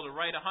or be able to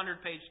write a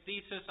 100-page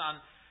thesis on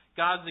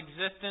God's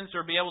existence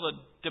or be able to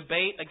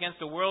debate against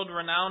a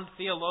world-renowned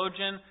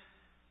theologian.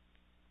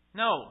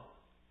 No.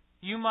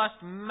 You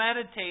must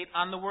meditate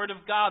on the Word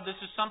of God. This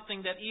is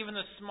something that even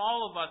the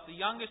small of us, the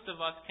youngest of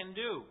us, can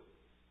do.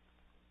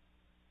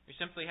 We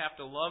simply have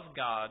to love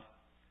God,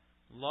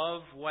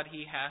 love what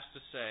He has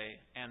to say,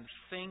 and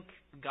think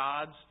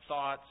God's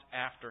thoughts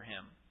after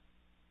Him.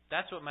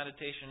 That's what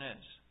meditation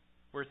is.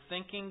 We're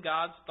thinking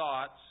God's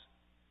thoughts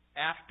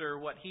after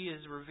what He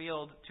has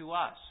revealed to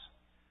us.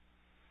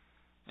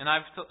 And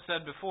I've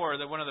said before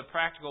that one of the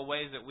practical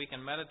ways that we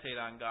can meditate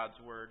on God's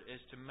Word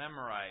is to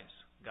memorize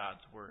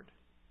God's Word.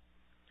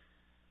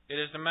 It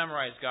is to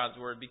memorize God's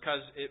Word because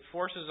it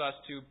forces us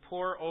to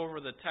pore over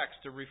the text,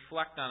 to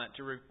reflect on it,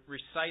 to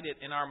recite it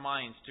in our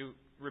minds, to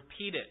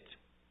repeat it.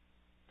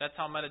 That's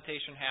how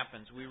meditation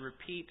happens. We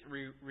repeat,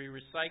 we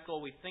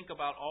recycle, we think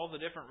about all the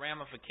different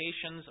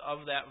ramifications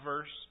of that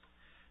verse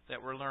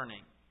that we're learning.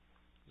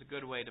 It's a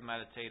good way to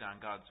meditate on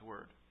God's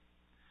Word.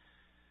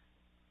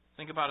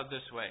 Think about it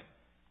this way.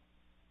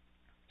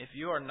 If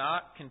you are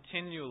not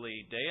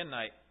continually, day and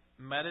night,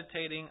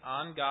 meditating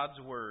on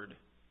God's Word,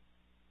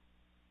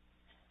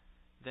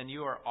 then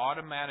you are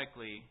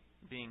automatically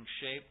being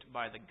shaped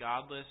by the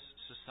godless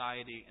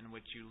society in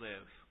which you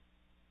live.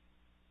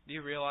 Do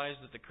you realize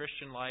that the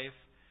Christian life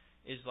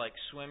is like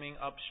swimming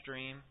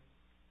upstream?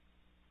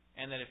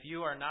 And that if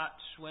you are not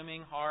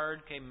swimming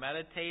hard,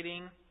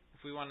 meditating, if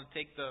we want to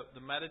take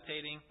the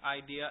meditating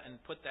idea and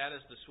put that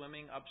as the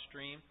swimming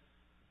upstream,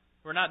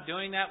 we're not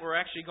doing that. We're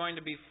actually going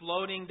to be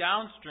floating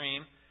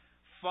downstream,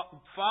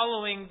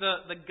 following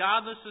the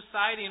godless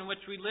society in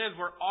which we live.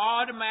 We're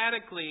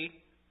automatically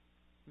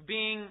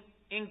being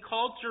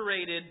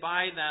enculturated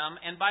by them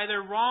and by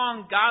their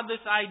wrong,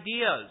 godless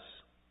ideas.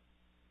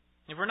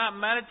 If we're not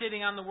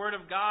meditating on the Word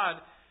of God,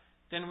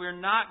 then we're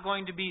not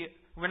going to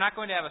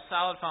have a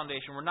solid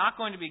foundation. We're not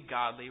going to be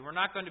godly. We're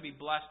not going to be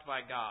blessed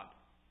by God.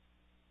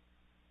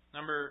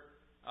 Number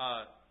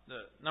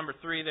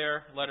 3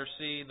 there, letter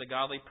C, the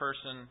godly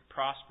person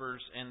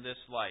prospers in this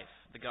life.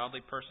 The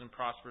godly person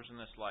prospers in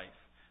this life.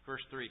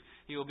 Verse 3,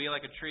 he will be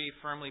like a tree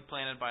firmly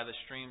planted by the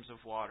streams of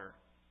water.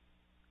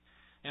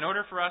 In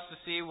order for us to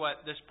see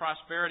what this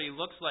prosperity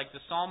looks like,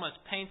 the psalmist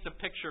paints a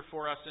picture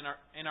for us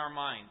in our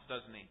minds,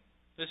 doesn't he?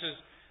 This is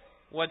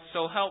what's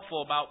so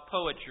helpful about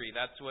poetry.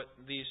 That's what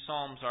these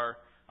psalms are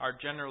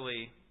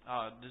generally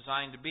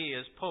designed to be,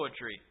 is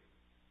poetry.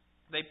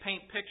 They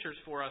paint pictures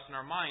for us in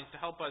our minds to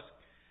help us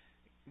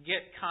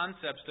get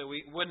concepts that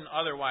we wouldn't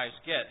otherwise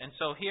get. And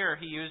so here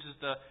he uses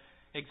the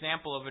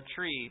example of a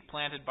tree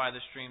planted by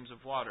the streams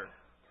of water.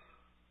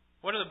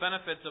 What are the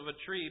benefits of a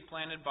tree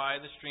planted by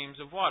the streams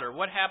of water?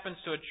 What happens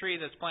to a tree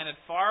that's planted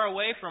far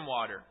away from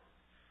water?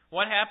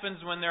 What happens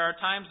when there are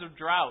times of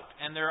drought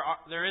and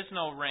there is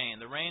no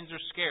rain? The rains are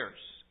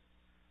scarce.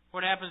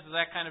 What happens to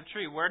that kind of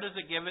tree? Where does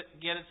it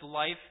get its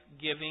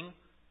life-giving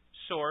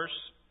source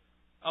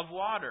of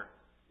water?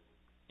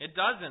 It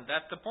doesn't.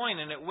 That's the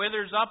point. And it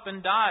withers up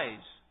and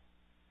dies.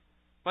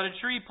 But a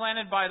tree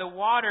planted by the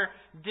water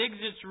digs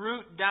its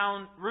roots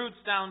down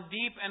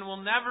deep and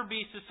will never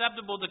be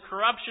susceptible to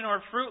corruption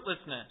or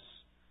fruitlessness.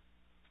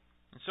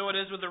 And so it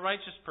is with the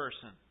righteous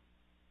person.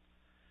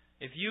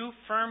 If you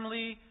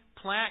firmly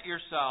plant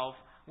yourself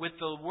with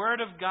the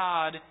Word of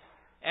God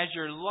as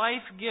your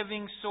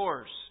life-giving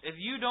source, if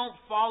you don't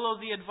follow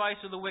the advice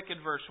of the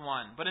wicked, verse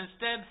 1, but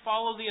instead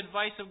follow the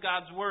advice of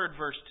God's Word,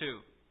 verse 2,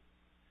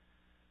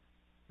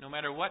 no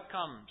matter what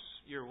comes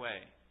your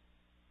way,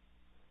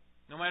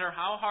 no matter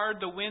how hard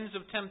the winds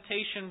of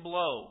temptation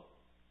blow,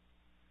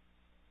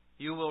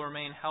 you will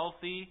remain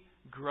healthy,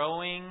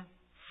 growing,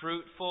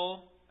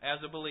 fruitful as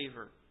a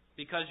believer,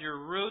 because your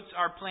roots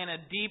are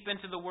planted deep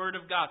into the Word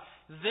of God.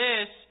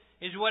 This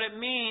is what it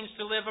means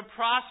to live a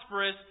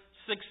prosperous,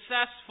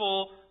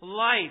 successful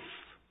life.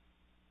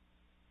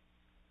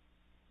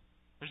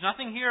 There's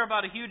nothing here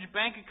about a huge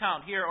bank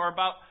account here or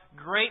about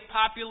great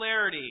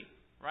popularity.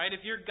 Right?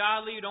 If you're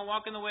godly, you don't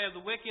walk in the way of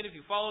the wicked, if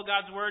you follow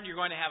God's Word, you're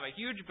going to have a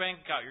huge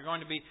bank account. You're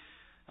going to be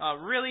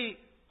really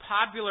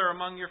popular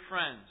among your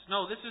friends.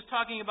 No, this is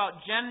talking about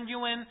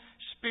genuine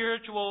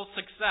spiritual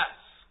success.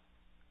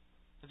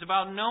 It's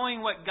about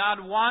knowing what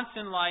God wants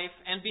in life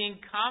and being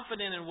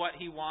confident in what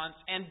He wants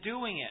and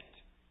doing it.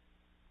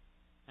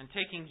 And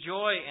taking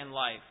joy in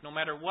life, no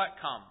matter what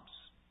comes.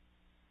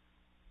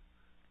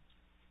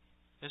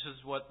 This is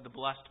what the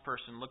blessed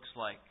person looks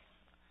like.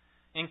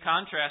 In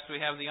contrast,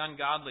 we have the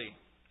ungodly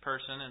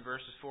person in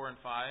verses 4 and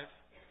 5.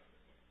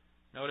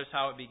 Notice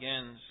how it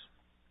begins.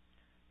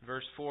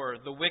 Verse 4,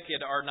 the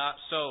wicked are not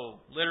so.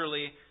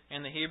 Literally,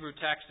 in the Hebrew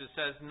text, it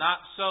says, not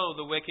so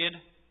the wicked.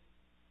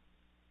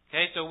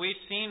 Okay, so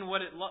we've seen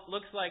what it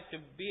looks like to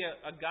be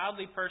a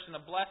godly person,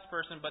 a blessed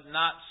person, but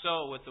not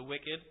so with the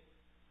wicked.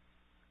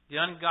 The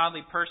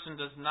ungodly person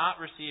does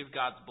not receive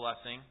God's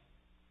blessing.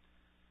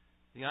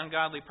 The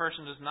ungodly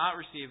person does not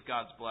receive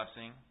God's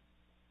blessing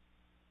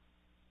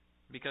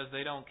because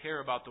they don't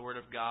care about the Word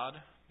of God.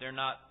 They're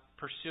not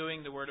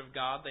pursuing the Word of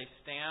God. They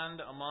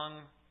stand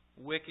among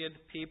wicked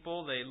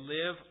people. They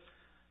live,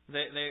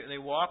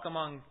 they walk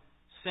among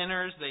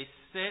sinners. They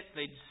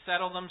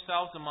settle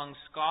themselves among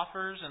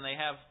scoffers, and they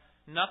have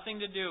nothing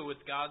to do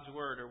with God's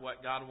Word or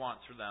what God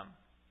wants for them.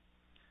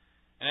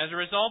 And as a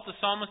result, the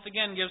psalmist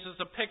again gives us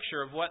a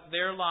picture of what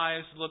their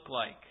lives look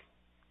like.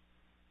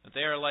 That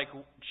they are like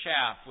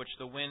chaff which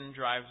the wind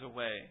drives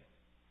away.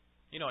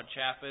 You know what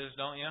chaff is,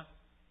 don't you?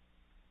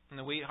 When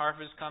the wheat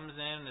harvest comes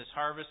in and is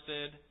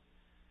harvested,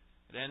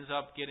 it ends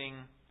up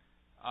getting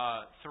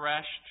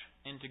threshed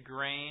into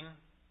grain,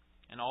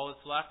 and all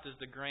that's left is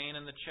the grain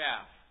and the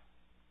chaff.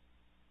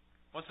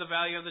 What's the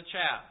value of the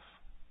chaff?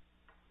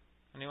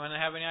 Anyone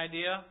have any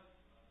idea?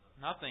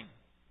 Nothing,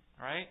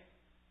 right?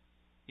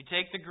 You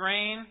take the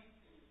grain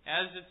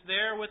as it's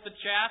there with the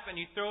chaff and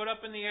you throw it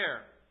up in the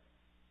air.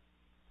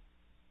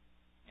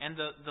 And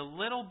the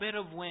little bit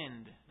of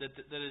wind that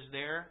is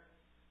there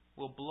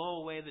will blow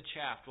away the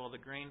chaff while the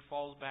grain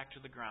falls back to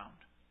the ground.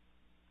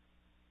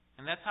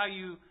 And that's how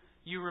you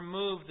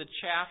remove the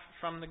chaff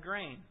from the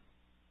grain.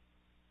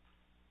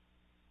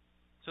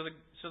 So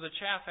the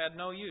chaff had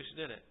no use,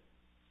 did it?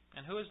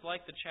 And who is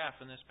like the chaff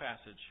in this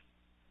passage?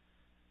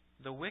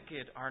 The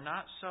wicked are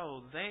not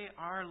so. They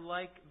are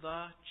like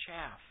the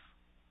chaff.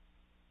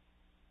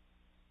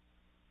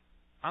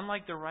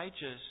 Unlike the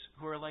righteous,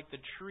 who are like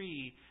the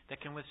tree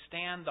that can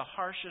withstand the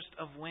harshest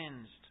of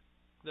winds,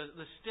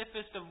 the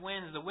stiffest of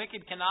winds, the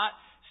wicked cannot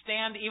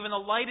stand even the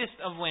lightest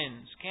of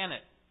winds, can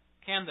it?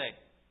 Can they?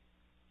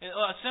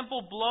 A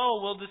simple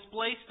blow will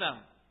displace them.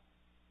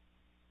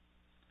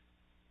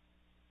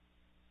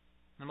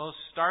 The most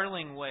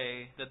startling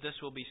way that this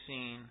will be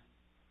seen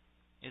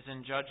is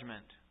in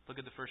judgment. Look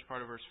at the first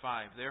part of verse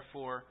 5.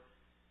 Therefore,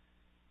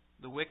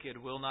 the wicked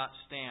will not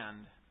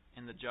stand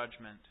in the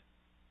judgment.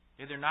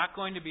 They're not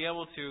going to be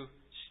able to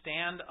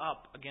stand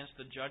up against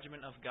the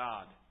judgment of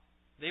God.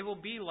 They will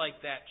be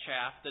like that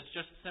chaff that's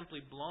just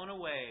simply blown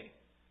away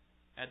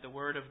at the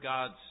word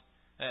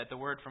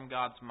from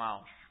God's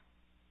mouth.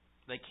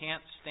 They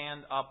can't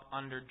stand up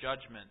under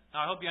judgment.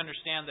 Now, I hope you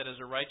understand that as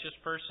a righteous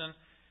person,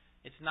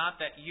 it's not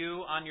that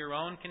you on your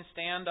own can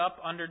stand up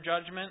under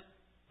judgment,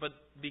 but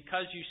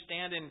because you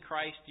stand in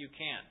Christ, you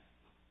can.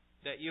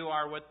 That you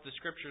are what the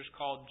Scriptures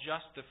call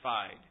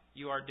justified.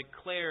 You are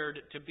declared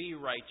to be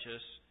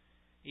righteous,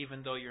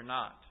 even though you're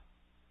not.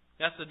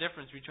 That's the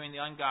difference between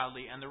the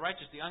ungodly and the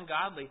righteous. The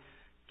ungodly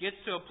gets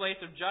to a place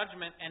of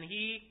judgment and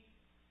he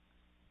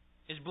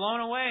is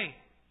blown away.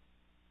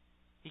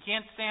 He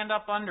can't stand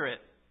up under it.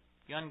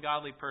 The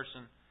ungodly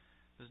person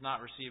does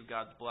not receive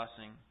God's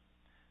blessing.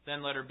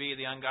 Then letter B,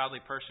 the ungodly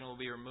person will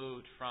be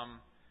removed from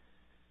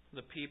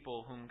the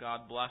people whom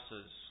God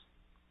blesses.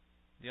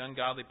 The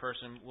ungodly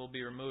person will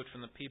be removed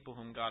from the people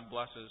whom God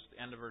blesses.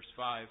 End of verse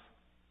 5.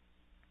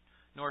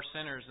 Nor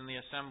sinners in the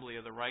assembly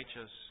of the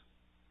righteous.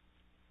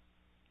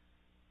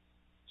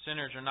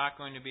 Sinners are not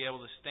going to be able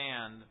to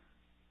stand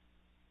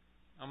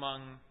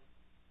among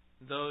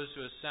those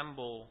who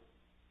assemble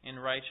in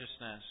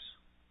righteousness.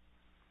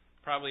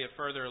 Probably a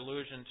further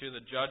allusion to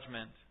the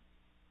judgment.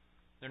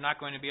 They're not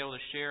going to be able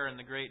to share in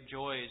the great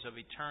joys of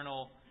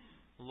eternal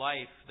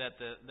life that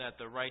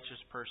the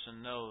righteous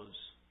person knows.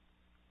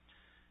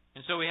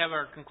 And so we have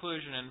our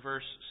conclusion in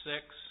verse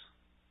 6.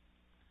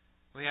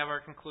 We have our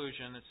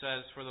conclusion. It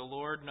says, "For the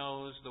Lord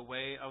knows the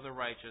way of the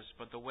righteous,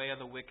 but the way of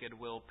the wicked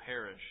will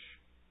perish."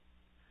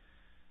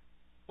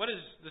 What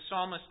is the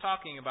psalmist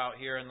talking about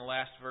here in the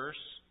last verse?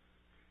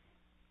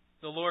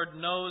 The Lord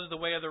knows the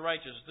way of the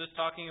righteous. Is this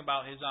talking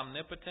about His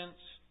omnipotence?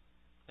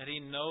 That He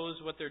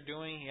knows what they're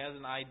doing? He has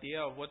an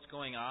idea of what's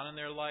going on in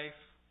their life?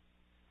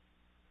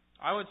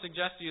 I would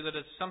suggest to you that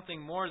it's something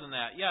more than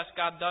that. Yes,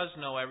 God does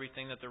know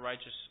everything that the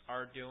righteous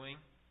are doing,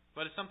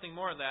 but it's something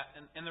more than that.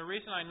 And the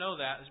reason I know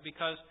that is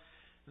because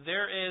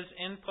there is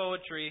in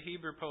poetry,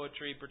 Hebrew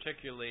poetry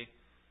particularly,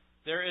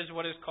 there is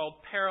what is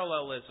called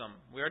parallelism.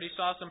 We already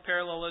saw some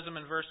parallelism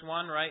in verse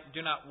 1, right?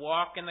 Do not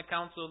walk in the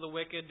counsel of the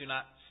wicked. Do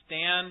not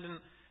stand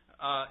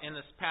in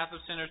the path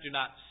of sinners. Do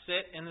not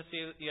sit in the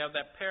seat. You have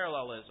that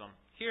parallelism.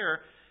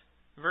 Here,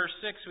 verse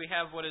 6, we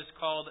have what is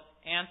called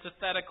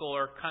antithetical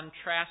or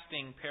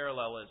contrasting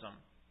parallelism.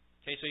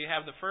 Okay, so you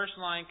have the first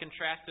line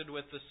contrasted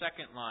with the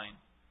second line.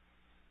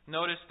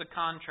 Notice the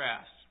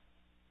contrast.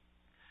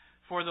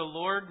 For the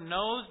Lord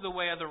knows the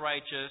way of the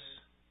righteous,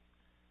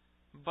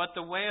 but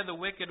the way of the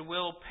wicked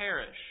will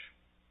perish.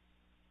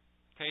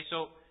 Okay,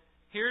 so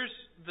here's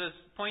the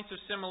points of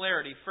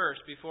similarity first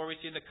before we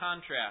see the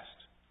contrast.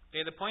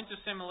 Okay, the points of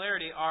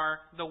similarity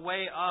are the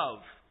way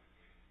of.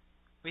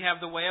 We have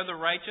the way of the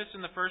righteous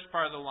in the first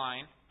part of the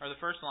line, or the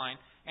first line,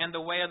 and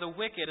the way of the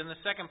wicked in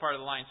the second part of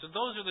the line. So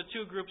those are the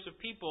two groups of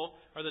people,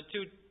 or the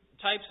two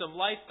types of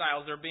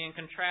lifestyles that are being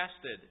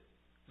contrasted.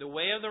 The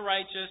way of the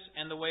righteous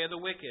and the way of the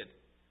wicked.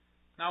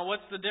 Now,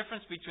 what's the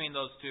difference between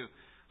those two?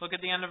 Look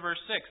at the end of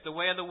verse 6. The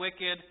way of the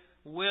wicked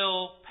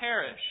will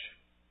perish.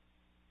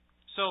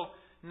 So,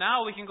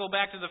 now we can go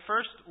back to the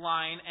first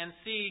line and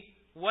see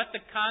what the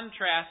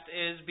contrast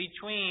is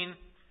between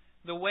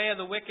the way of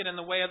the wicked and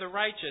the way of the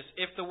righteous.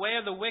 If the way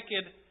of the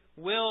wicked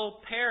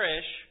will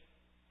perish,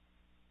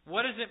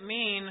 what does it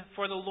mean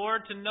for the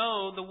Lord to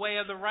know the way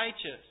of the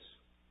righteous?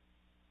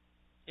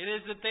 It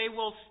is that they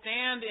will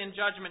stand in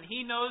judgment.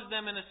 He knows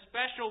them in a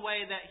special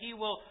way that He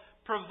will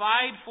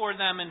provide for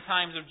them in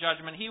times of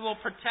judgment. He will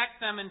protect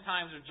them in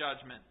times of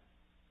judgment.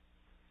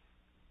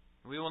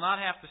 We will not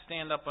have to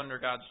stand up under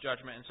God's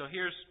judgment. And so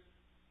here's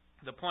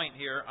the point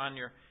here on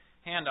your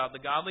handout.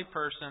 The godly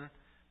person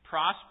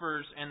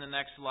prospers in the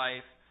next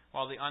life,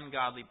 while the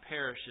ungodly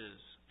perishes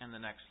in the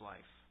next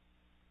life.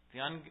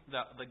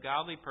 The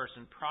godly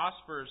person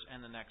prospers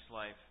in the next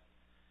life,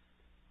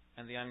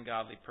 and the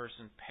ungodly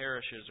person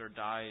perishes or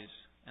dies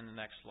in the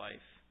next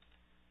life.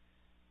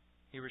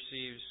 He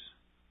receives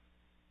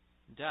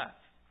death.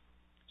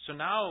 So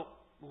now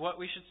what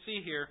we should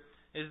see here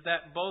is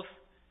that both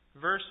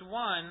verse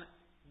 1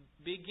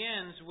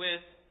 begins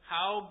with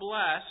how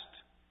blessed,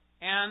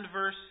 and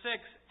verse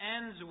 6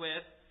 ends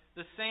with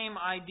the same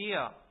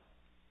idea.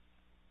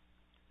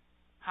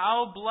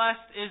 How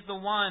blessed is the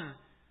one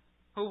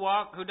who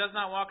does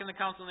not walk in the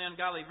counsel of the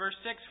ungodly. Verse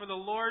 6, for the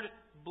Lord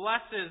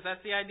blesses,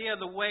 that's the idea,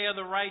 the way of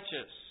the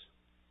righteous.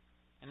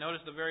 And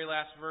notice the very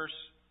last verse,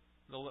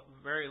 the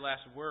very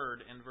last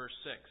word in verse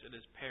 6, it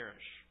is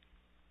perish.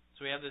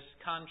 So we have this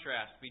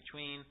contrast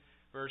between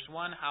verse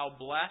 1, how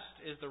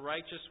blessed is the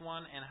righteous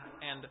one,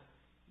 and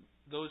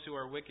those who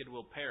are wicked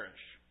will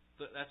perish.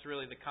 That's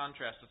really the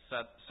contrast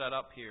that's set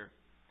up here.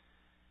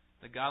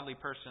 The godly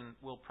person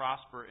will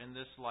prosper in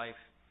this life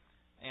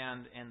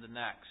and in the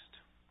next.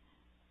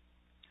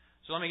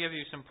 So let me give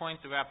you some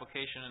points of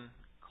application in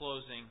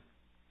closing,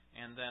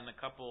 and then a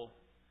couple,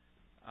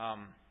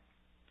 some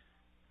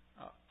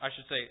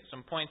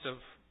points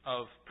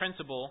of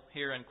principle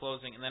here in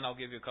closing, and then I'll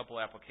give you a couple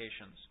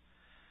applications.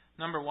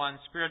 Number one,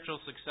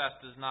 spiritual success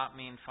does not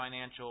mean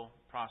financial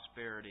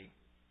prosperity.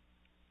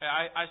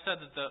 I said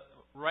that the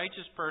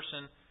righteous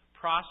person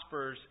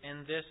prospers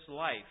in this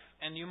life.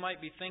 And you might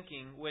be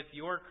thinking, with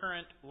your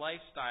current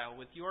lifestyle,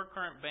 with your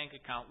current bank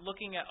account,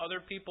 looking at other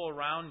people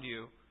around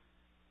you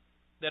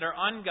that are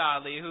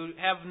ungodly, who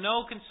have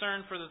no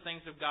concern for the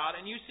things of God,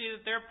 and you see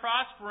that they're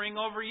prospering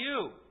over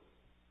you.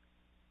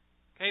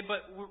 Okay,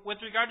 but with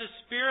regard to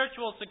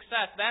spiritual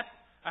success,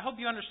 I hope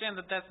you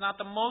understand that that's not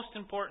the most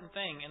important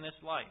thing in this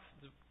life.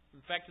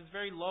 In fact, it's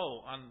very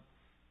low on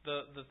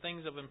the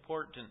things of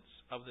importance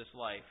of this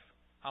life,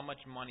 how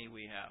much money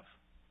we have.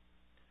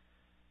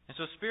 And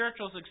so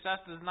spiritual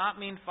success does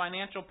not mean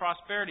financial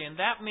prosperity. And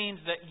that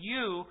means that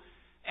you,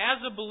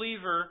 as a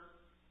believer,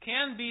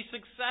 can be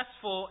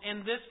successful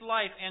in this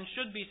life and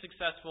should be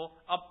successful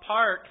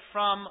apart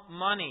from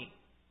money.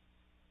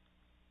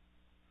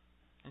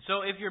 And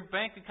so if your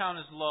bank account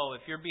is low,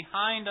 if you're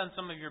behind on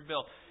some of your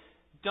bills,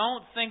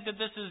 don't think that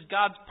this is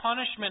God's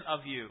punishment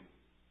of you.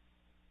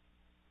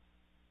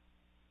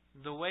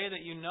 The way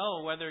that you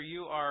know whether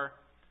you are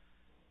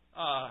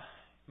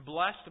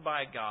blessed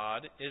by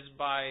God is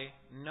by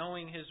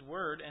knowing His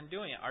Word and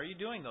doing it. Are you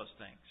doing those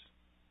things?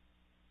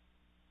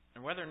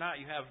 And whether or not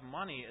you have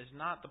money is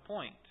not the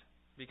point,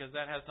 because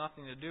that has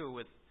nothing to do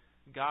with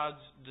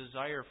God's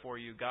desire for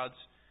you, God's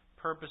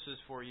purposes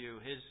for you,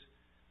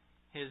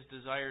 His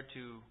desire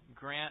to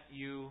grant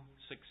you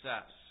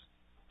success.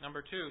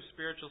 Number two,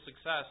 spiritual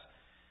success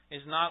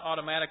is not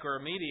automatic or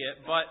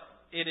immediate, but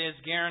it is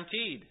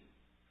guaranteed.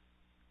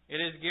 It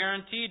is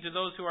guaranteed to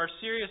those who are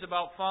serious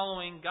about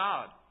following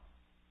God.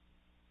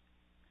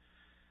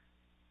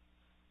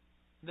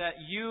 That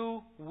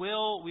you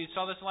will, we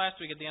saw this last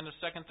week at the end of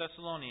 1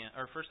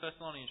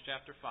 Thessalonians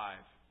chapter 5.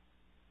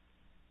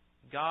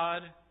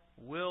 God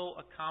will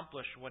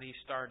accomplish what He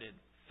started.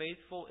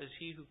 Faithful is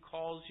He who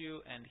calls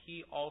you, and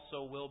He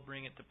also will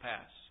bring it to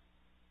pass.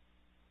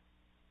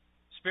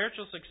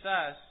 Spiritual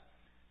success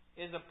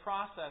is a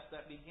process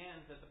that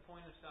begins at the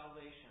point of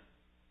salvation.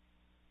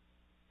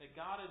 That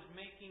God is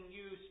making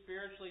you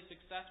spiritually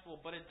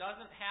successful, but it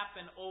doesn't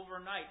happen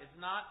overnight.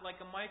 It's not like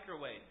a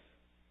microwave.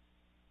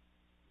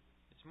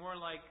 It's more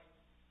like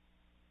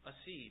a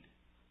seed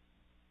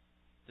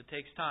that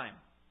takes time.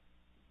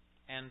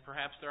 And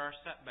perhaps there are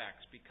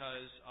setbacks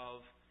because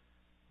of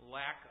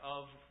lack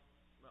of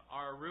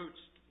our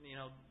roots,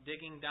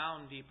 digging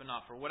down deep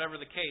enough, or whatever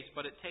the case.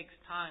 But it takes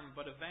time,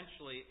 but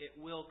eventually it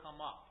will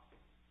come up.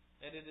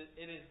 It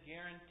is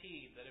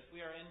guaranteed that if we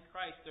are in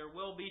Christ, there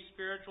will be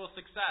spiritual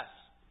success.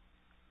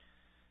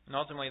 And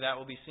ultimately that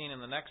will be seen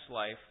in the next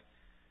life.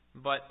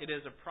 But it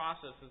is a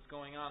process that's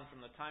going on from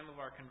the time of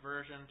our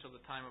conversion to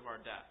the time of our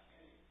death.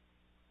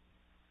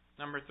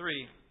 Number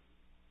three,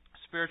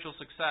 spiritual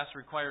success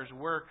requires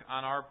work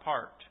on our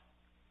part.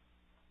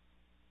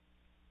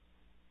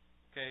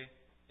 Okay?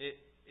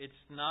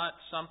 It's not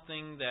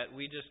something that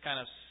we just kind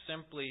of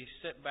simply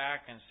sit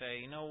back and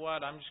say, you know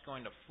what, I'm just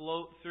going to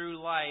float through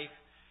life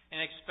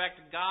and expect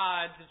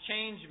God to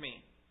change me.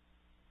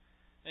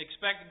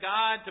 Expect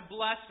God to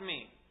bless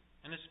me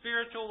in a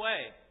spiritual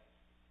way.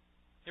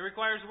 It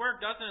requires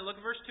work, doesn't it? Look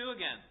at verse 2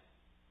 again.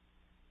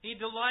 He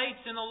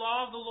delights in the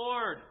law of the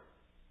Lord,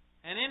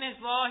 and in His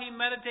law he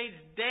meditates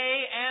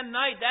day and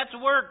night. That's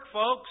work,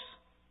 folks.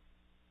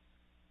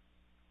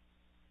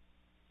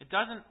 It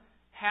doesn't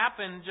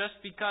happen just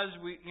because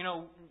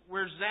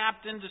we're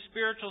zapped into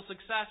spiritual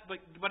success,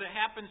 but it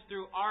happens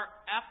through our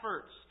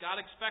efforts.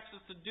 God expects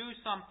us to do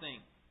something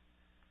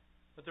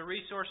with the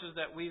resources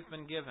that we've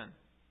been given.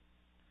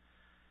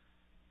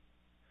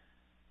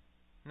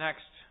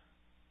 Next,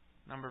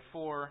 number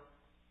 4,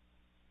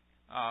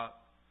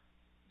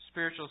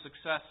 spiritual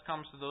success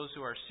comes to those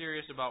who are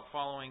serious about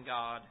following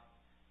God,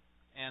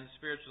 and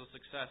spiritual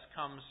success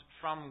comes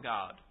from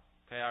God.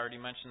 Okay, I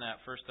already mentioned that,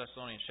 1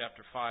 Thessalonians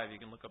chapter 5.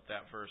 You can look up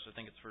that verse. I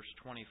think it's verse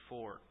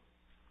 24.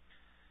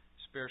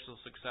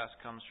 Spiritual success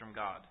comes from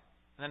God.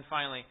 And then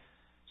finally,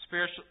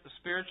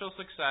 spiritual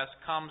success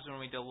comes when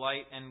we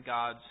delight in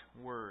God's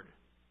Word.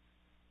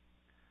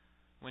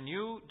 When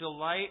you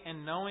delight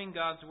in knowing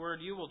God's Word,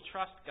 you will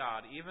trust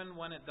God even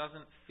when it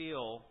doesn't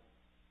feel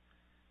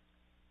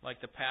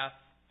like the path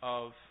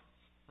of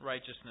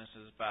righteousness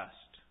is best.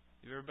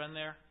 Have you ever been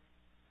there?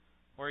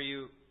 Where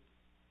you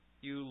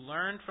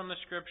learn from the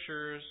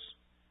Scriptures,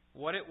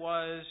 what it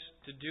was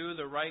to do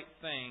the right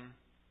thing,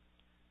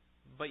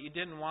 but you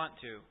didn't want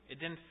to. It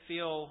didn't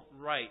feel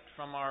right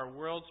from our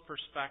world's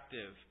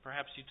perspective.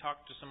 Perhaps you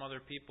talked to some other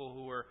people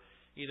who were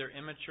either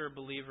immature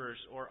believers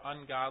or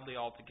ungodly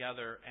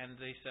altogether, and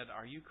they said,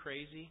 "Are you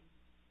crazy?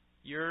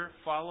 You're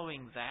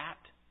following that?"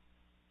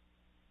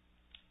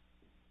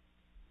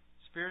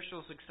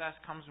 Spiritual success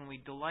comes when we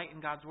delight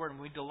in God's Word.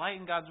 When we delight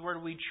in God's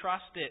Word, we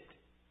trust it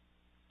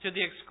to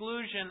the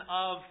exclusion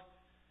of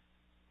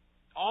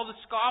all the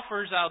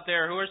scoffers out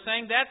there who are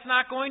saying that's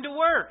not going to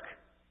work.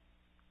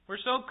 We're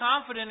so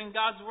confident in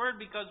God's Word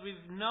because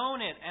we've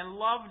known it and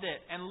loved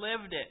it and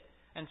lived it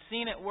and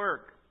seen it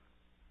work.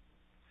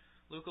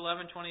 Luke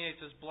 11:28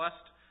 says,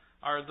 "Blessed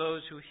are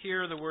those who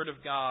hear the Word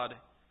of God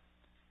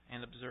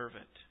and observe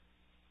it."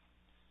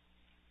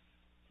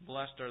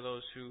 Blessed are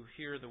those who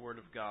hear the Word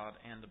of God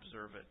and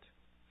observe it.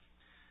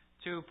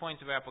 2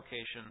 points of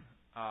application,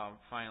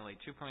 finally.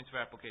 2 points of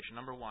application.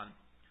 Number one,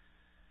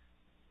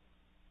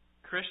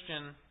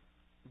 Christian,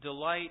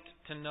 delight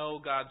to know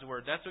God's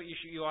Word. That's what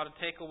you ought to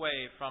take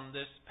away from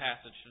this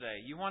passage today.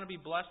 You want to be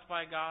blessed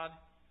by God?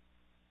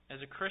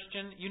 As a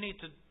Christian, you need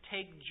to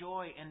take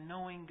joy in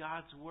knowing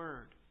God's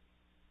Word.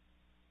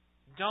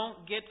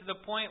 Don't get to the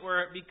point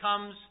where it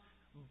becomes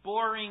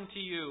boring to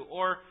you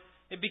or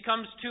it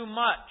becomes too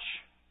much.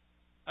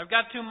 I've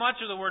got too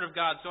much of the Word of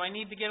God, so I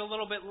need to get a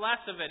little bit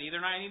less of it. Either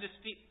I need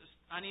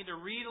to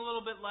read a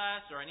little bit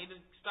less, or I need to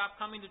stop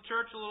coming to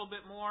church a little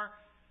bit more,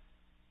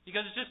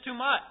 because it's just too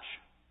much.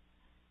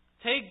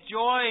 Take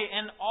joy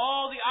in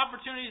all the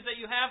opportunities that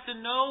you have to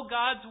know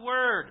God's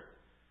Word.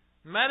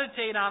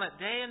 Meditate on it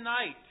day and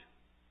night.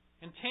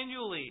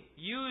 Continually.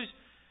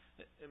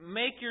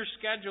 Make your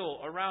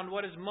schedule around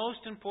what is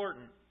most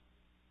important.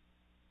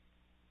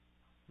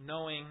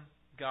 Knowing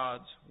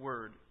God's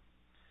Word.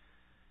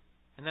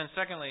 And then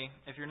secondly,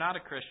 if you're not a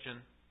Christian,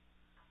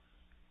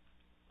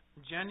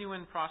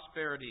 genuine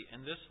prosperity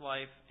in this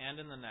life and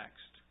in the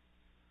next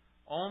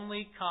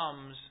only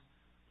comes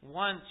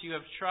once you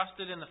have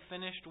trusted in the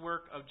finished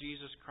work of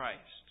Jesus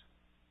Christ.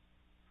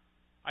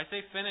 I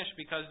say finished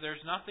because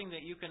there's nothing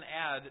that you can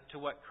add to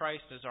what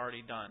Christ has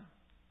already done.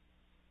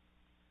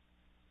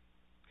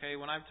 Okay,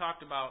 when I've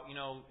talked about,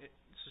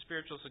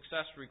 spiritual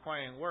success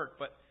requiring work,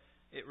 but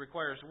it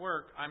requires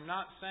work, I'm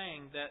not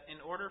saying that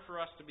in order for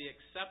us to be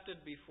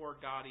accepted before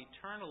God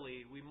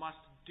eternally, we must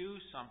do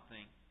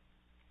something.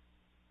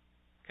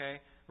 Okay?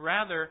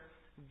 Rather,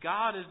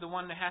 God is the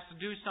one that has to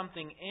do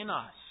something in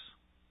us.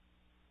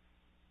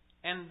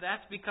 And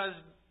that's because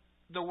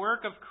the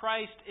work of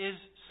Christ is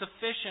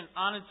sufficient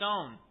on its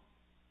own.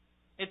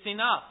 It's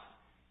enough.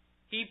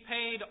 He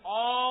paid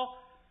all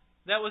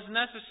that was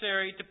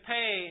necessary to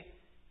pay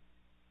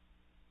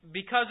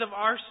because of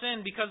our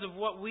sin, because of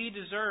what we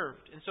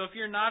deserved. And so if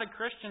you're not a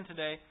Christian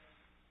today,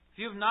 if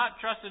you have not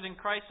trusted in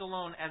Christ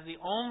alone as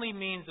the only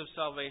means of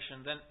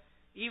salvation, then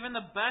even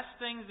the best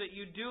things that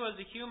you do as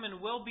a human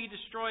will be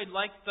destroyed,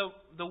 like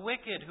the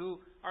wicked, who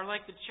are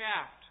like the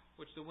chaff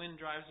which the wind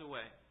drives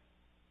away.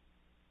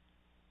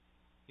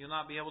 You'll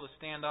not be able to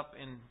stand up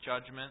in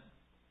judgment.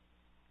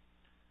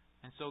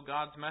 And so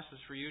God's message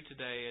for you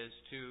today is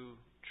to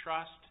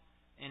trust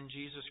in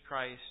Jesus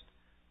Christ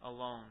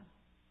alone.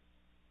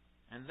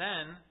 And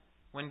then,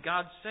 when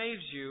God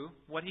saves you,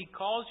 what He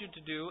calls you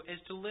to do is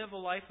to live a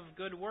life of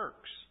good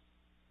works.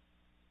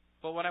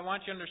 But what I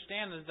want you to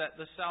understand is that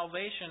the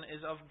salvation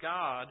is of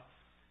God,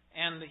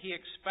 and He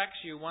expects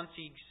you, once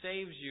He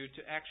saves you,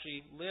 to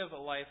actually live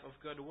a life of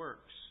good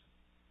works.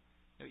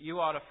 You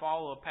ought to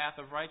follow a path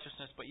of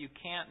righteousness, but you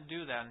can't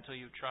do that until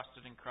you've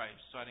trusted in Christ.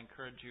 So I'd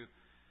encourage you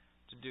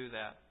to do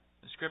that.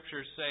 The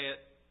Scriptures say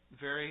it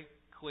very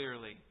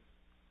clearly.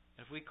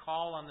 If we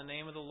call on the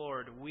name of the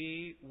Lord,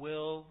 we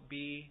will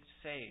be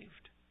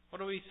saved.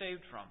 What are we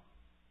saved from?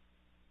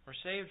 We're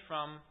saved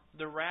from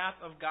the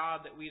wrath of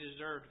God that we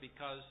deserved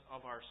because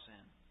of our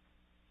sin.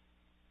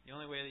 The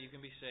only way that you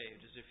can be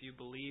saved is if you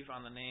believe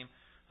on the name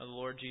of the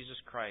Lord Jesus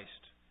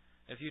Christ.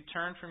 If you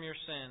turn from your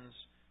sins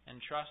and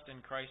trust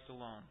in Christ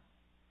alone,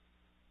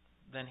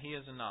 then He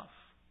is enough.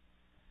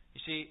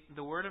 You see,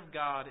 the Word of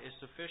God is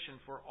sufficient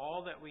for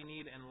all that we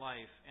need in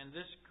life. And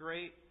this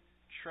great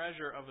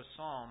treasure of a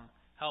psalm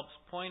helps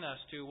point us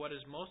to what is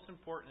most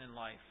important in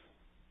life.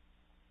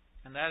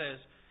 And that is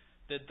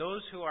that those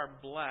who are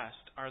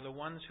blessed are the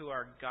ones who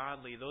are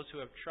godly, those who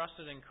have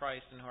trusted in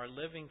Christ and who are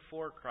living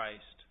for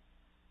Christ.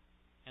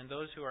 And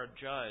those who are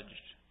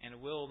judged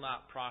and will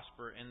not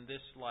prosper in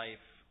this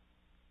life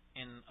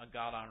in a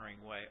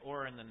God-honoring way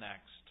or in the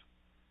next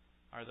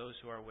are those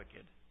who are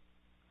wicked.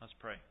 Let's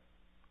pray.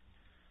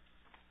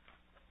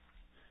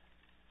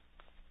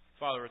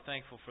 Father, we're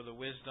thankful for the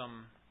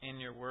wisdom in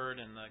your word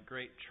and the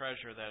great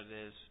treasure that it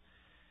is.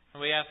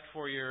 And we ask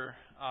for your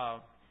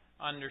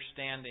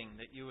understanding,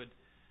 that you would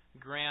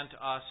grant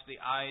us the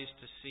eyes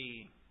to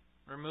see.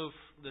 Remove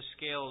the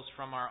scales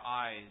from our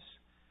eyes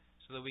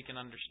so that we can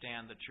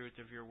understand the truth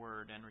of your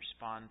word and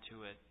respond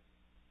to it.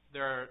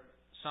 There are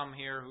some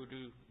here who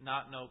do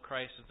not know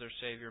Christ as their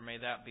Savior.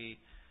 May that be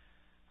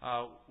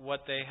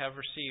what they have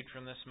received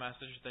from this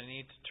message. They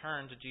need to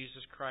turn to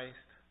Jesus Christ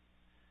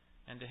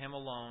and to Him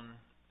alone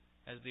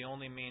as the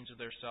only means of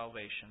their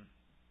salvation.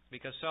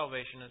 Because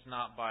salvation is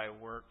not by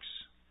works,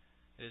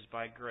 it is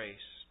by grace.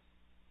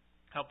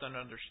 Help them to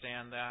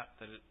understand that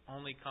it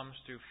only comes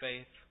through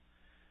faith,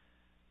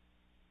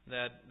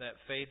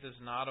 that faith is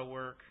not a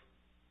work,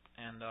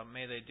 and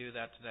may they do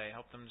that today.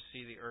 Help them to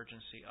see the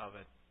urgency of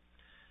it.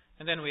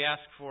 And then we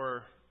ask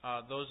for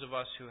those of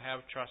us who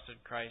have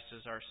trusted Christ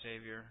as our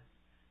Savior,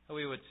 that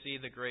we would see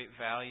the great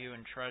value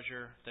and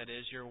treasure that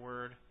is your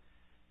Word,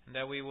 and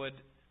that we would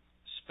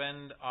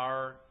spend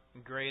our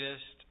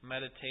greatest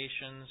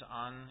meditations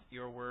on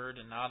your Word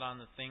and not on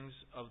the things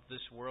of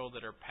this world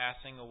that are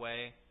passing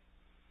away.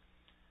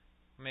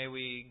 May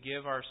we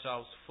give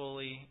ourselves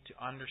fully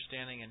to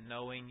understanding and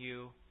knowing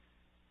you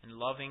and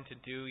loving to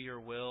do your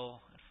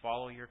will and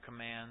follow your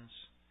commands.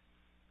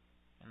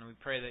 And we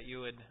pray that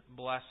you would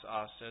bless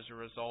us as a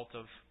result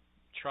of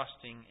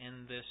trusting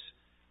in this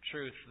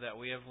truth that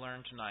we have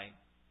learned tonight.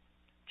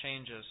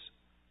 Change us,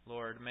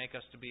 Lord. Make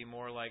us to be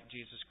more like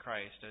Jesus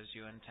Christ as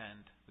you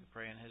intend. We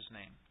pray in His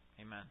name.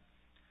 Amen.